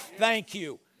 Yes. Thank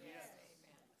you. Yes.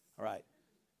 All right.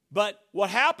 But what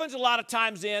happens a lot of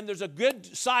times then, there's a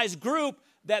good-sized group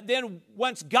that then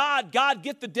wants God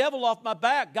get the devil off my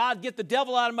back. God, get the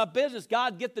devil out of my business.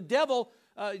 God, get the devil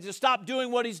to stop doing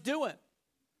what he's doing.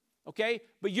 Okay?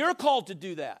 But you're called to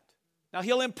do that. Now,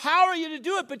 he'll empower you to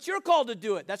do it, but you're called to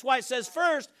do it. That's why it says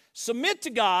first, submit to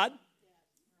God,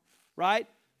 right?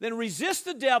 Then resist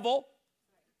the devil.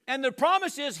 And the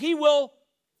promise is he will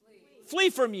flee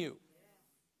from you.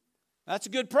 That's a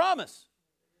good promise.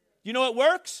 You know it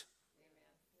works?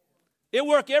 It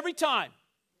works every time.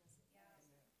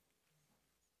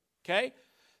 Okay?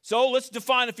 So let's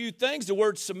define a few things. The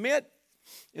word submit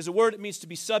is a word that means to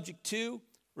be subject to.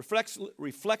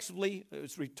 Reflexively,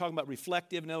 it's talking about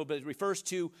reflective, no, but it refers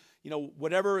to,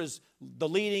 whatever is the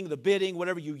leading, the bidding,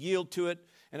 whatever you yield to it,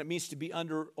 and it means to be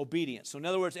under obedience. So in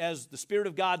other words, as the Spirit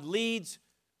of God leads,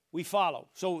 we follow.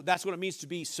 So that's what it means to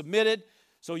be submitted.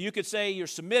 So you could say you're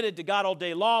submitted to God all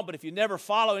day long, but if you never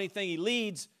follow anything he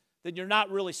leads, then you're not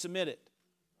really submitted.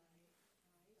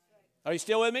 Are you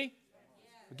still with me?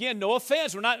 Again, no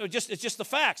offense. It's just the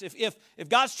facts. If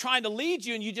God's trying to lead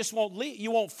you and you just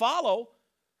you won't follow,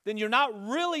 then you're not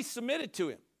really submitted to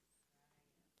him.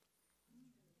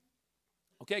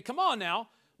 Okay, come on now.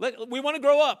 We want to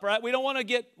grow up, right? We don't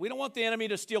want the enemy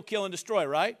to steal, kill, and destroy,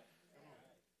 right?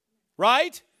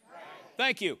 Right?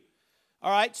 Thank you.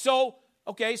 All right, so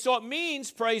it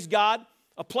means, praise God,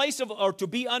 a place of, or to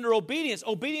be under obedience.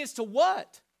 Obedience to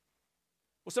what?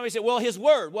 Well, somebody said, his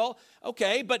word. Well,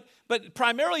 okay, but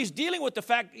primarily he's dealing with the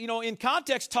fact, in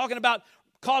context, talking about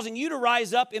causing you to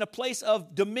rise up in a place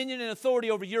of dominion and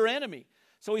authority over your enemy.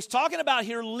 So he's talking about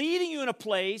here leading you in a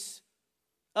place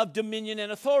of dominion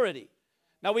and authority.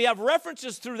 Now, we have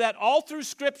references through that all through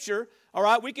Scripture. All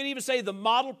right, we could even say the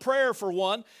model prayer for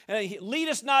one. And lead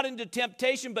us not into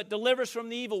temptation, but deliver us from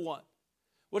the evil one.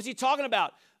 What is he talking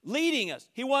about? Leading us.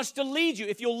 He wants to lead you.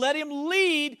 If you'll let him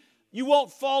lead, you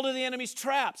won't fall to the enemy's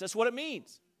traps. That's what it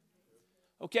means.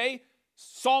 Okay?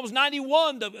 Psalms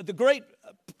 91, the great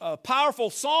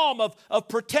powerful psalm of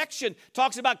protection,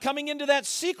 talks about coming into that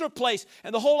secret place.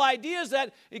 And the whole idea is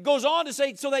that it goes on to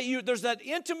say, so that there's that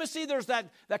intimacy, there's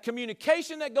that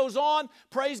communication that goes on.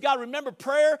 Praise God. Remember,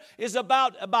 prayer is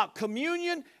about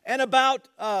communion and about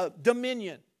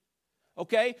dominion.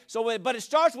 Okay? But it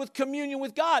starts with communion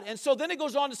with God. And so then it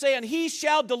goes on to say, and he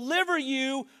shall deliver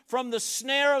you from the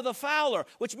snare of the fowler,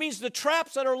 which means the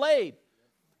traps that are laid.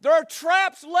 There are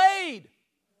traps laid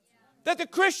that the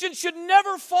Christian should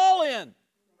never fall in,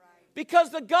 because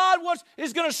the God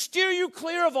is going to steer you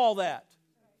clear of all that.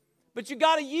 But you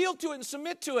got to yield to it and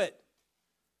submit to it.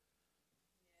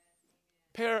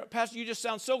 Pastor, you're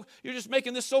just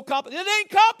making this so complicated. It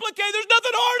ain't complicated. There's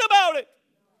nothing hard about it.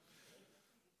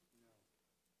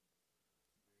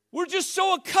 We're just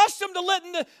so accustomed to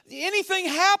letting anything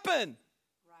happen.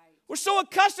 We're so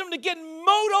accustomed to getting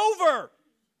mowed over.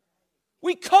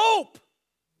 We cope.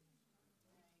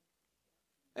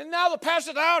 And now the pastor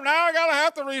says, now I got to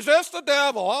have to resist the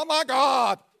devil. Oh, my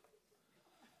God.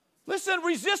 Listen,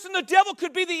 resisting the devil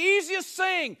could be the easiest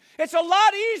thing. It's a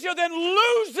lot easier than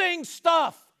losing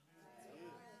stuff.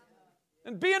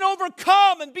 And being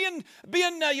overcome and being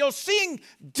seeing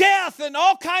death and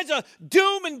all kinds of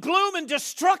doom and gloom and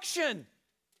destruction.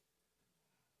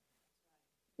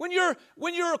 When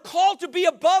you're called to be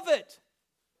above it.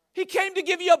 He came to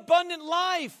give you abundant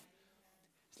life.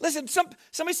 Listen,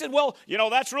 somebody said, well,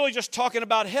 that's really just talking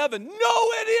about heaven. No,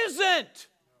 it isn't.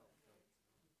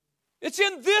 It's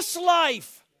in this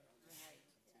life.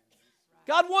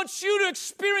 God wants you to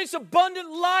experience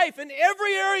abundant life in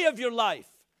every area of your life.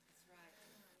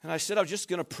 And I said I was just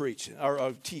going to preach,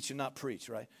 or teach and not preach,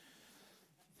 right?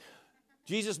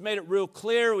 Jesus made it real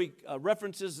clear.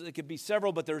 References, it could be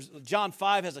several, but there's John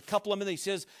 5 has a couple of them.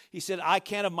 He said, I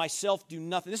can of myself do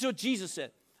nothing. This is what Jesus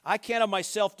said. I can of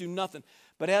myself do nothing.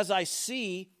 But as I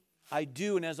see, I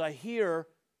do, and as I hear,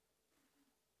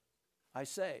 I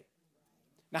say.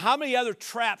 Now, how many other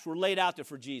traps were laid out there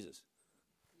for Jesus?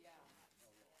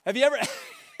 Have you ever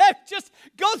just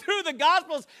go through the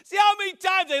Gospels, see how many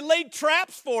times they laid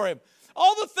traps for him?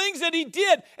 All the things that he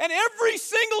did, and every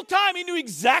single time he knew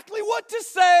exactly what to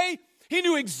say. He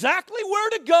knew exactly where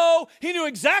to go. He knew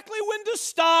exactly when to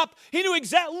stop. He knew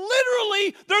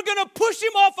literally, they're going to push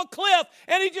him off a cliff,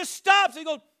 and he just stops. He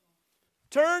goes,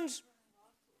 turns.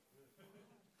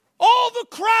 All the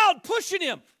crowd pushing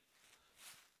him.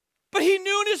 But he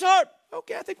knew in his heart,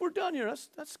 okay, I think we're done here.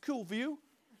 That's a cool view.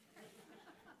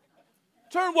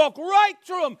 Turn, walk right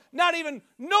through him.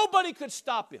 Nobody could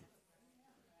stop him.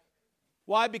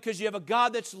 Why? Because you have a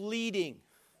God that's leading.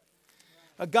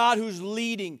 A God who's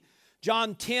leading.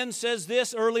 John 10 says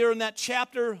this earlier in that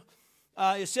chapter.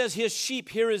 It says his sheep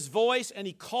hear his voice, and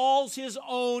he calls his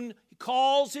own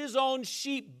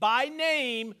sheep by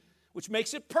name, which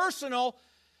makes it personal,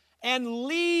 and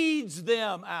leads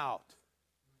them out.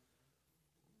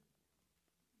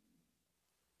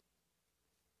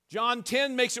 John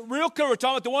 10 makes it real clear. We're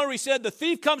talking about the one where he said, the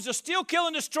thief comes to steal, kill,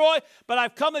 and destroy, but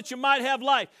I've come that you might have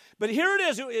life. But here it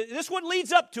is. This is what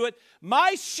leads up to it.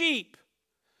 My sheep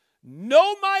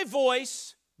know my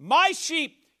voice. My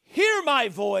sheep hear my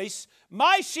voice.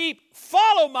 My sheep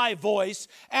follow my voice.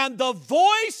 And the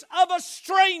voice of a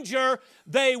stranger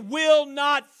they will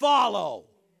not follow.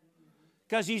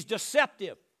 Because he's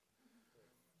deceptive.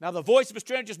 Now, the voice of a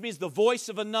stranger just means the voice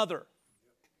of another.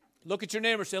 Look at your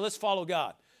neighbor and say, let's follow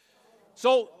God.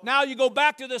 So now you go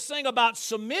back to this thing about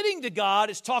submitting to God.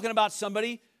 It's talking about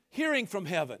somebody hearing from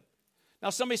heaven.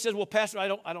 Now somebody says, well, Pastor, I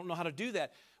don't know how to do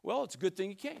that. Well, it's a good thing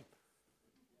you came.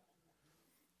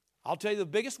 I'll tell you the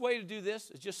biggest way to do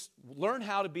this is just learn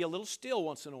how to be a little still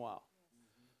once in a while.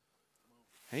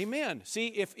 Amen. See,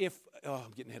 if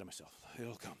I'm getting ahead of myself.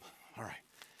 It'll come. All right.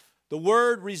 The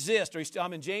word resist.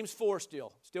 I'm in James 4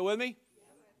 still. Still with me?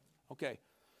 Okay.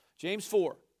 James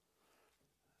 4,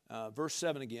 verse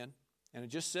 7 again. And it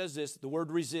just says this, the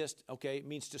word resist, okay, it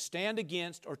means to stand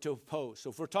against or to oppose. So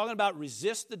if we're talking about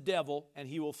resist the devil and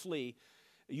he will flee,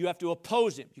 you have to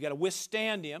oppose him. You got to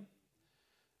withstand him.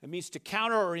 It means to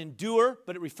counter or endure,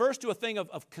 but it refers to a thing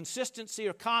of consistency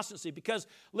or constancy. Because,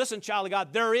 listen, child of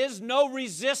God, there is no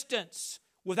resistance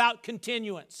without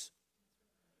continuance.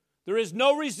 There is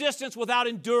no resistance without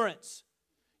endurance.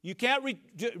 You can't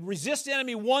resist the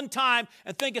enemy one time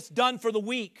and think it's done for the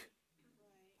week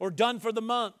or done for the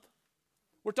month.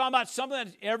 We're talking about something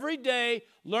that every day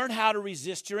learn how to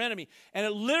resist your enemy. And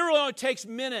it literally only takes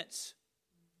minutes.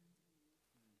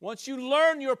 Once you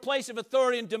learn your place of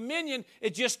authority and dominion,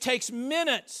 it just takes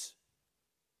minutes.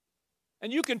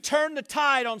 And you can turn the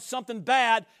tide on something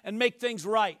bad and make things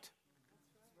right.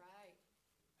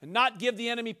 And not give the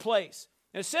enemy place.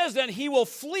 And it says then he will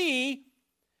flee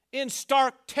in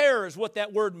stark terror is what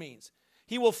that word means.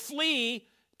 He will flee,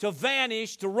 to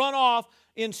vanish, to run off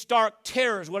in stark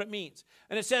terror is what it means.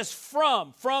 And it says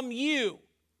from you,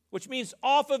 which means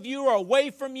off of you or away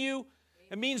from you.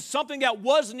 It means something that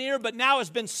was near but now has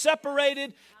been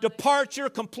separated, departure,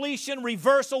 completion,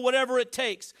 reversal, whatever it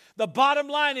takes. The bottom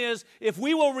line is, if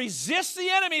we will resist the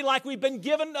enemy like we've been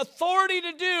given authority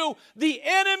to do, the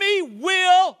enemy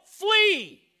will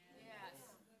flee.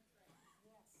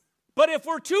 But if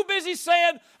we're too busy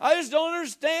saying, I just don't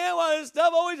understand why this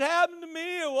stuff always happened to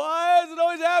me, or why does it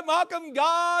always happen? How come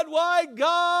God? Why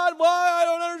God? Why I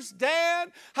don't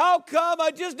understand? How come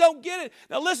I just don't get it?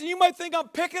 Now listen, you might think I'm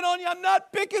picking on you. I'm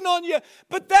not picking on you.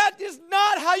 But that is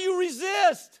not how you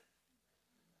resist.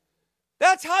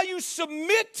 That's how you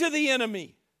submit to the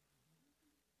enemy.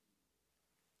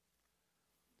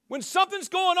 When something's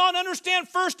going on, understand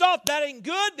first off, that ain't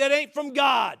good. That ain't from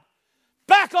God.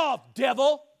 Back off,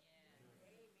 devil.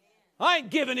 I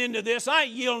ain't giving into this. I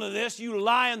ain't yielding to this, you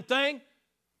lying thing.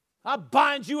 I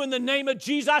bind you in the name of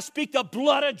Jesus. I speak the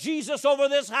blood of Jesus over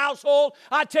this household.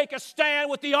 I take a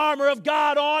stand with the armor of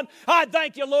God on. I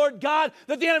thank you, Lord God,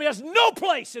 that the enemy has no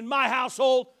place in my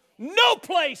household, no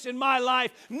place in my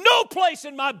life, no place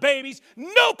in my babies,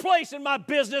 no place in my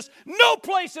business, no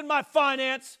place in my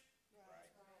finance.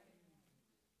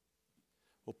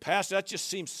 Well, Pastor, that just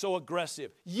seems so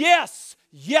aggressive. Yes,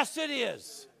 yes it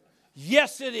is.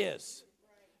 Yes it is.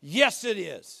 Yes it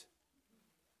is.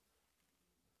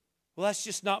 Well, that's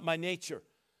just not my nature.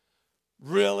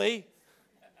 Really?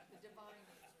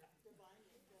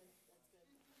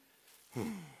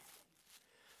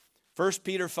 1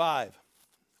 Peter 5.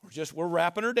 We're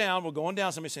wrapping her down. We're going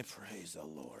down. Somebody saying, praise the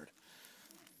Lord.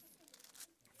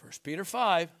 1 Peter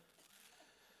 5.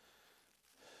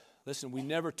 Listen, we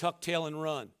never tuck tail and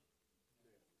run.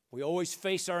 We always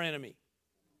face our enemy.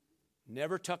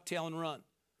 Never tuck tail and run.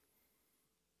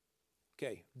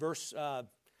 Okay, there's a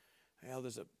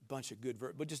bunch of good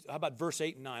verses. But just how about verse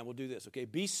 8 and 9? We'll do this, okay?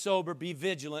 Be sober, be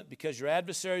vigilant, because your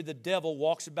adversary, the devil,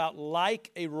 walks about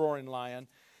like a roaring lion,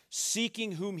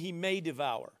 seeking whom he may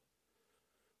devour.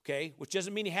 Okay, which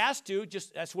doesn't mean he has to,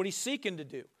 just that's what he's seeking to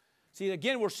do. See,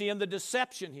 again, we're seeing the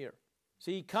deception here.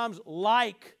 See, he comes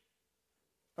like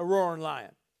a roaring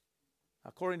lion.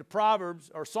 According to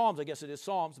Proverbs, or Psalms, I guess it is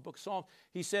Psalms, the book of Psalms,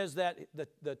 he says that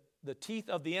the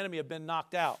teeth of the enemy have been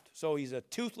knocked out. So he's a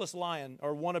toothless lion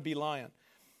or wannabe lion.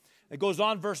 It goes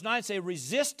on, verse 9, say,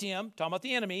 resist him, talking about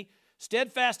the enemy,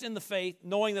 steadfast in the faith,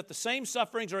 knowing that the same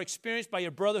sufferings are experienced by your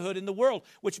brotherhood in the world,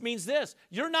 which means this,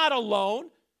 you're not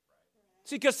alone.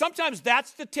 See, because sometimes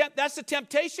that's the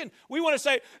temptation. We want to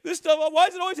say, this stuff, why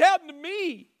does it always happen to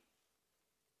me?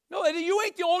 No, you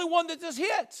ain't the only one that this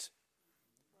hits.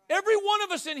 Every one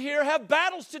of us in here have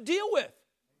battles to deal with.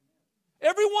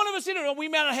 Every one of us in here, we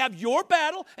may not have your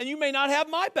battle, and you may not have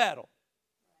my battle.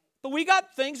 But we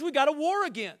got things we got to war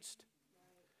against.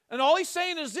 And all he's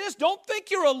saying is this, don't think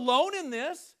you're alone in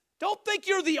this. Don't think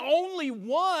you're the only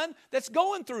one that's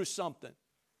going through something.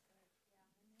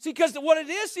 See, because what it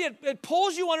is, it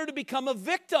pulls you under to become a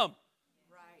victim.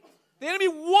 The enemy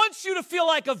wants you to feel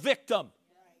like a victim.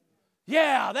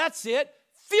 Yeah, that's it.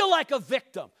 Feel like a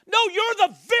victim. No, you're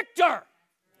the victor.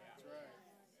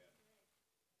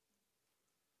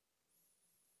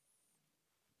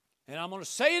 And I'm going to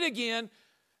say it again.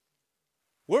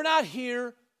 We're not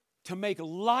here to make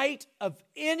light of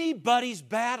anybody's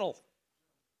battle.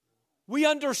 We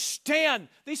understand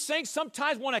these things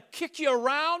sometimes want to kick you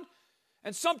around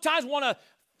and sometimes want to,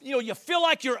 you feel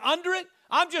like you're under it.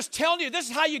 I'm just telling you, this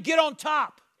is how you get on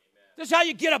top. This is how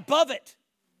you get above it.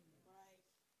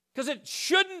 Because it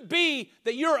shouldn't be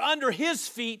that you're under his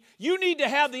feet. You need to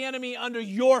have the enemy under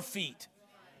your feet.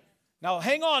 Now,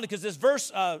 hang on, because this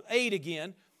verse 8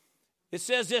 again, it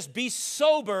says this, be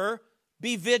sober,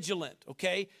 be vigilant,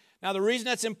 okay? Now, the reason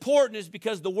that's important is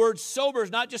because the word sober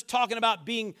is not just talking about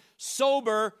being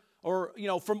sober or,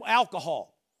 from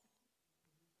alcohol.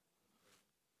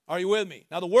 Are you with me?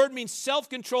 Now, the word means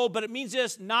self-control, but it means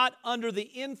this, not under the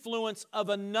influence of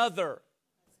another.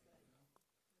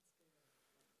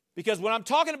 Because when I'm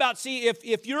talking about, see,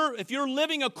 if you're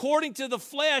living according to the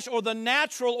flesh or the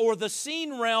natural or the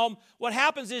seen realm, what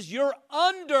happens is you're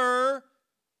under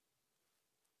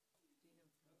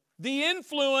the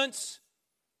influence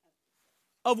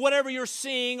of whatever you're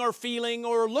seeing or feeling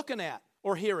or looking at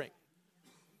or hearing.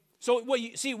 So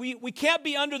we can't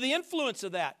be under the influence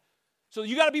of that. So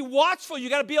you got to be watchful. You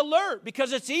got to be alert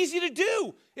because it's easy to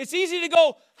do. It's easy to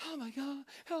go, oh my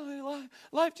God,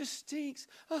 life just stinks.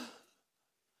 Oh.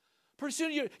 Pretty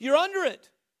soon you're under it.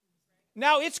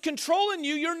 Now it's controlling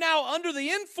you. You're now under the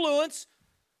influence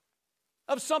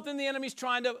of something the enemy's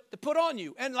trying to put on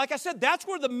you. And like I said, that's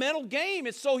where the mental game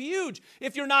is so huge.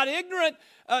 If you're not ignorant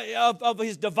of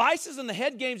his devices and the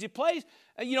head games he plays,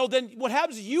 then what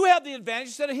happens is you have the advantage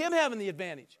instead of him having the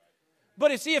advantage.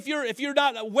 But see, if you're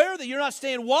not aware that you're not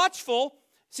staying watchful,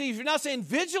 see, if you're not staying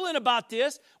vigilant about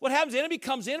this, what happens, the enemy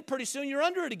comes in, pretty soon you're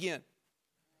under it again.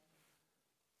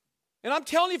 And I'm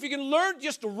telling you, if you can learn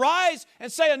just to rise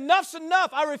and say, enough's enough,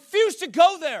 I refuse to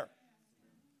go there.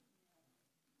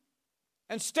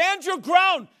 And stand your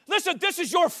ground. Listen, this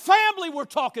is your family we're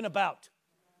talking about.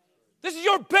 This is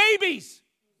your babies.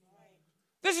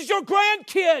 This is your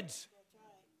grandkids.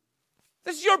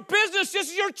 This is your business.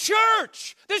 This is your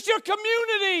church. This is your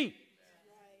community.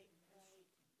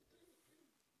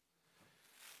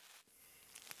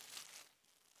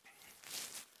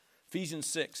 Ephesians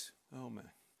 6. Oh, man.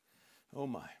 Oh,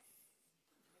 my.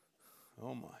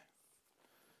 Oh, my.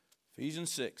 Ephesians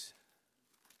 6.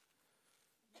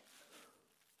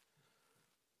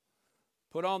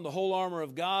 Put on the whole armor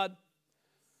of God,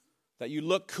 that you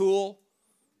look cool,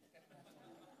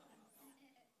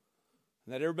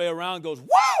 And that everybody around goes,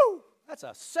 whoa, that's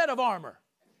a set of armor.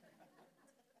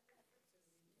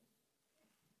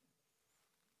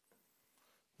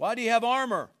 Why do you have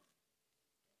armor?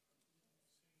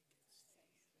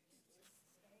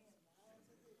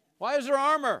 Why is there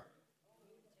armor?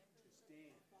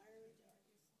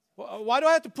 Why do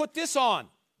I have to put this on?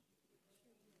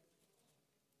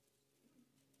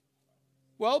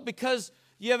 Well, because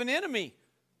you have an enemy.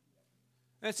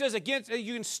 And it says against,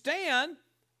 you can stand,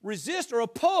 resist, or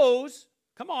oppose,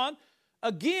 come on,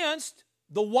 against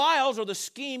the wiles or the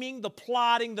scheming, the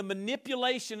plotting, the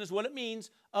manipulation is what it means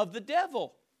of the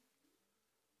devil.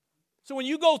 So when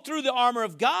you go through the armor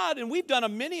of God, and we've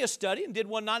done many a study and did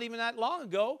one not even that long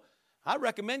ago, I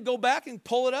recommend go back and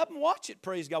pull it up and watch it,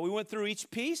 praise God. We went through each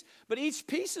piece, but each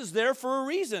piece is there for a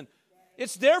reason.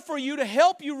 It's there for you to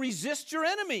help you resist your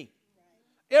enemy.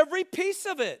 Every piece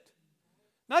of it.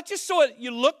 Not just so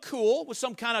you look cool with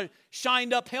some kind of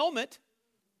shined up helmet.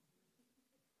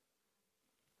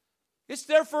 It's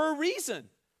there for a reason.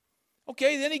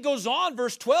 Okay, then he goes on,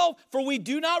 verse 12, for we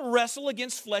do not wrestle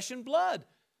against flesh and blood.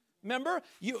 Remember,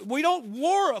 we don't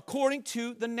war according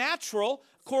to the natural,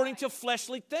 according to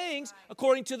fleshly things,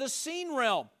 according to the seen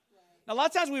realm. Now, a lot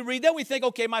of times we read that, we think,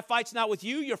 okay, my fight's not with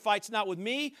you, your fight's not with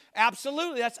me.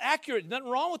 Absolutely, that's accurate. Nothing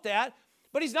wrong with that.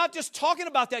 But he's not just talking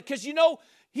about that, because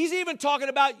he's even talking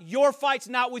about your fight's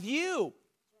not with you.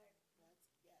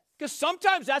 Because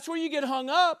sometimes that's where you get hung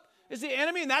up, is the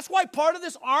enemy. And that's why part of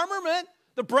this armament,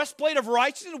 the breastplate of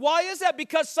righteousness, why is that?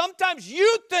 Because sometimes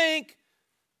you think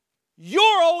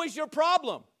you're always your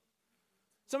problem.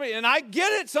 And I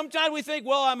get it. Sometimes we think,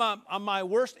 well, I'm my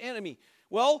worst enemy.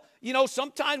 Well,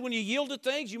 sometimes when you yield to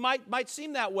things, you might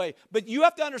seem that way. But you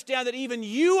have to understand that even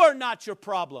you are not your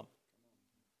problem.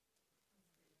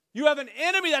 You have an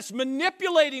enemy that's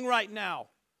manipulating right now,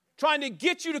 trying to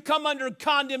get you to come under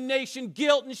condemnation,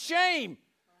 guilt, and shame.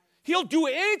 He'll do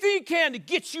anything he can to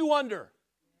get you under.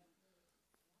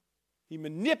 He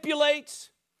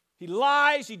manipulates, he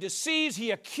lies, he deceives,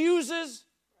 he accuses.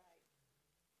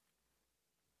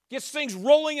 Gets things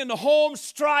rolling in the home,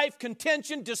 strife,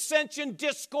 contention, dissension,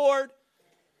 discord.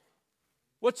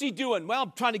 What's he doing? Well,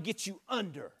 I'm trying to get you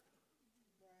under.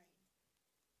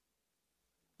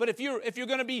 But if you're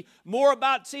going to be more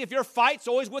about, if your fight's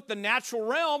always with the natural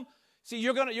realm,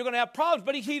 you're going to have problems.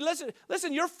 But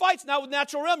listen, your fight's not with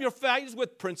natural realm. Your fight is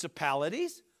with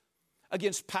principalities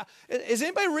against power. Is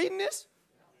anybody reading this?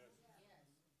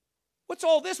 What's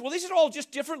all this? Well, these are all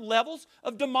just different levels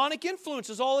of demonic influence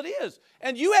is all it is.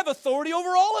 And you have authority over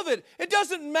all of it. It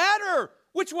doesn't matter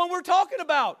which one we're talking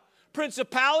about.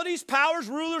 Principalities, powers,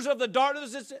 rulers of the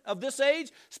darkness of this age,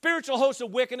 spiritual hosts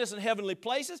of wickedness in heavenly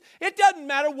places. It doesn't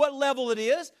matter what level it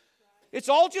is. It's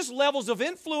all just levels of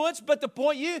influence, but the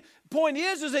point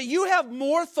is that you have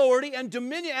more authority and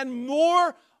dominion and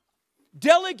more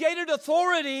delegated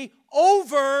authority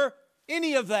over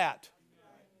any of that.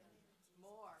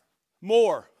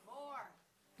 More.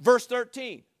 Verse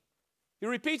 13. He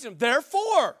repeats them.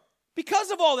 Therefore,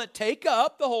 because of all that, take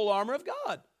up the whole armor of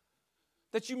God,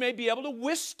 that you may be able to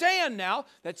withstand now.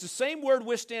 That's the same word,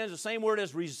 withstand, is the same word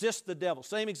as resist the devil.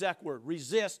 Same exact word,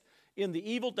 resist in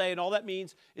the evil day. And all that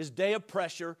means is day of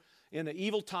pressure in an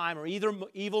evil time or either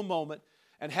evil moment.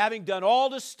 And having done all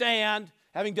to stand,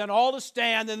 then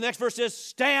the next verse says,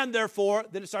 stand therefore.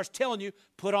 Then it starts telling you,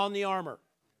 put on the armor.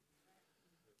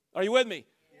 Are you with me?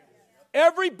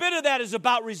 Every bit of that is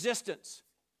about resistance.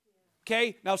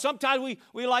 Okay? Now, sometimes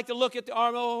we like to look at the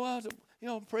armor,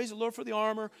 praise the Lord for the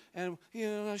armor, and,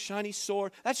 a shiny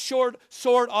sword. That sword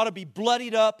ought to be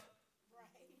bloodied up.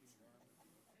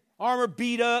 Armor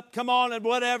beat up, come on, and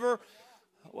whatever.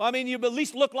 Well, I mean, you at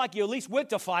least look like you at least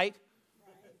went to fight.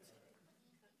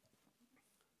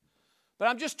 But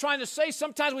I'm just trying to say,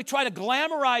 sometimes we try to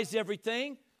glamorize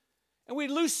everything, and we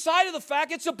lose sight of the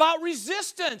fact it's about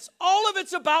resistance. All of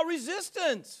it's about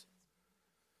resistance.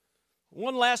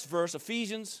 One last verse,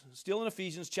 Ephesians, still in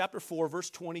Ephesians, chapter 4, verse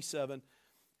 27.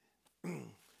 It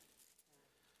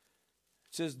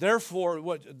says, therefore,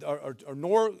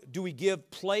 nor do we give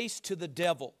place to the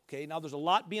devil. Okay, now there's a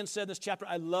lot being said in this chapter.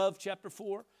 I love chapter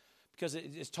 4 because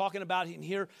it's talking about in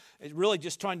here, it's really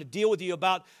just trying to deal with you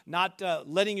about not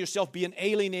letting yourself be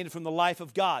alienated from the life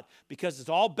of God, because it's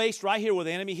all based right here where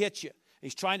the enemy hits you.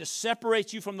 He's trying to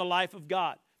separate you from the life of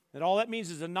God. And all that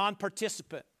means is a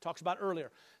non-participant. Talks about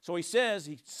earlier. So he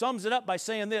sums it up by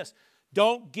saying this: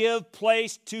 don't give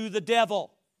place to the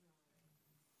devil.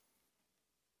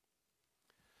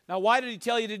 Now, why did he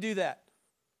tell you to do that?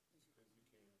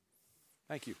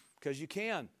 Thank you. Because you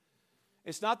can.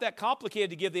 It's not that complicated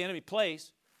to give the enemy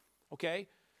place, okay?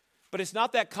 But it's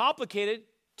not that complicated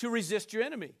to resist your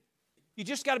enemy. You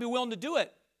just got to be willing to do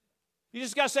it. You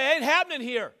just got to say, it ain't happening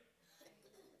here.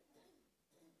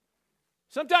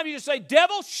 Sometimes you just say,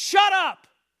 devil, shut up.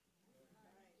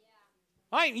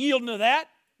 I ain't yielding to that.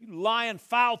 You lying,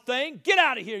 foul thing. Get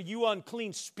out of here, you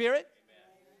unclean spirit.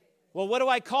 Well, what do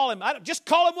I call him? Just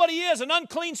call him what he is, an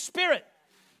unclean spirit.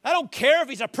 I don't care if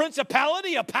he's a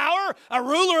principality, a power, a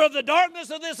ruler of the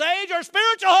darkness of this age, or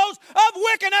spiritual host of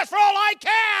wickedness, for all I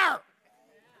care.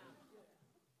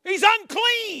 He's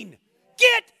unclean.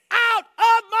 Get out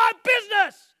of my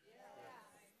business.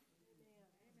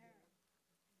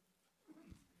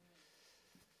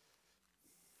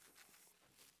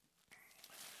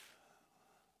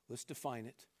 Let's define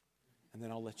it, and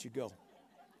then I'll let you go.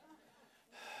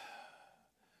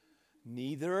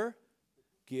 Neither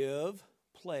give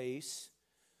place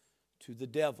to the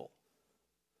devil.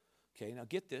 Okay, now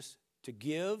get this. To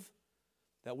give,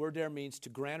 that word there means to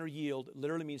grant or yield. It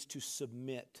literally means to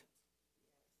submit.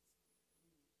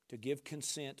 To give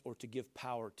consent or to give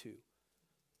power to.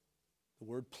 The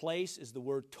word place is the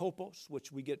word topos,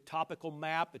 which we get topical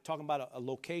map. It's talking about a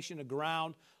location, a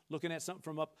ground, looking at something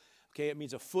from up. Okay, it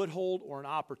means a foothold or an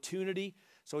opportunity.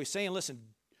 So he's saying, listen,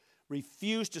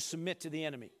 refuse to submit to the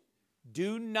enemy.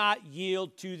 Do not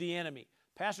yield to the enemy.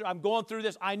 Pastor, I'm going through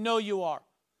this. I know you are.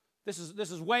 This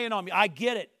is weighing on me. I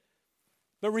get it.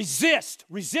 But resist.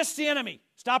 Resist the enemy.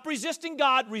 Stop resisting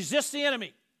God. Resist the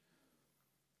enemy.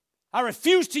 I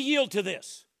refuse to yield to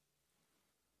this.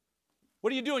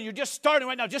 What are you doing? You're just starting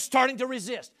right now. Just starting to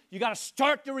resist. You got to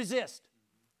start to resist.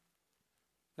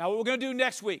 Now, what we're going to do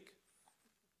next week.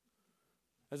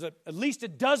 There's at least a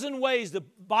dozen ways the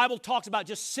Bible talks about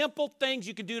just simple things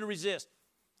you can do to resist.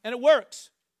 And it works.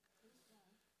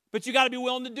 But you got to be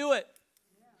willing to do it.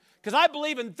 Because I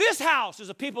believe in this house is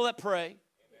a people that pray.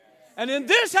 And in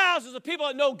this house is a people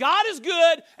that know God is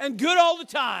good and good all the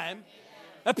time.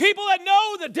 A people that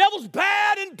know the devil's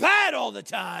bad and bad all the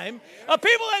time. A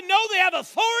people that know they have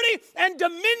authority and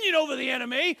dominion over the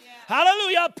enemy.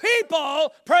 Hallelujah.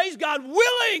 People, praise God,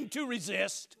 willing to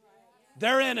resist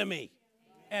their enemy.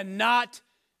 And not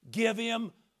give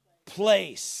him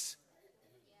place.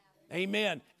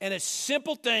 Amen. And it's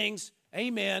simple things,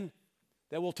 amen,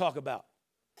 that we'll talk about.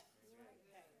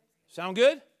 Sound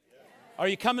good? Are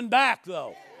you coming back,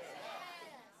 though?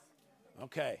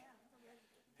 Okay.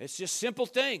 It's just simple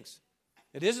things.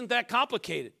 It isn't that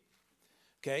complicated.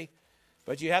 Okay?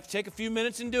 But you have to take a few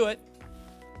minutes and do it.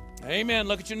 Amen.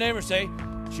 Look at your neighbor and say,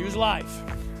 choose life.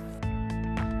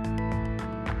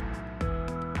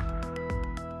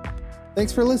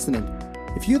 Thanks for listening.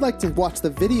 If you'd like to watch the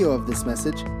video of this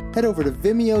message, head over to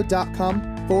vimeo.com/WO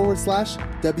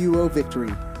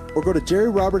Victory or go to Jerry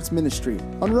Roberts Ministry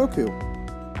on Roku.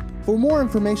 For more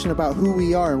information about who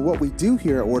we are and what we do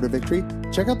here at Word of Victory,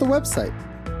 check out the website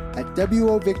at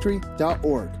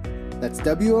wovictory.org. That's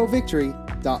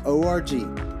wovictory.org.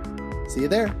 See you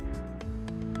there.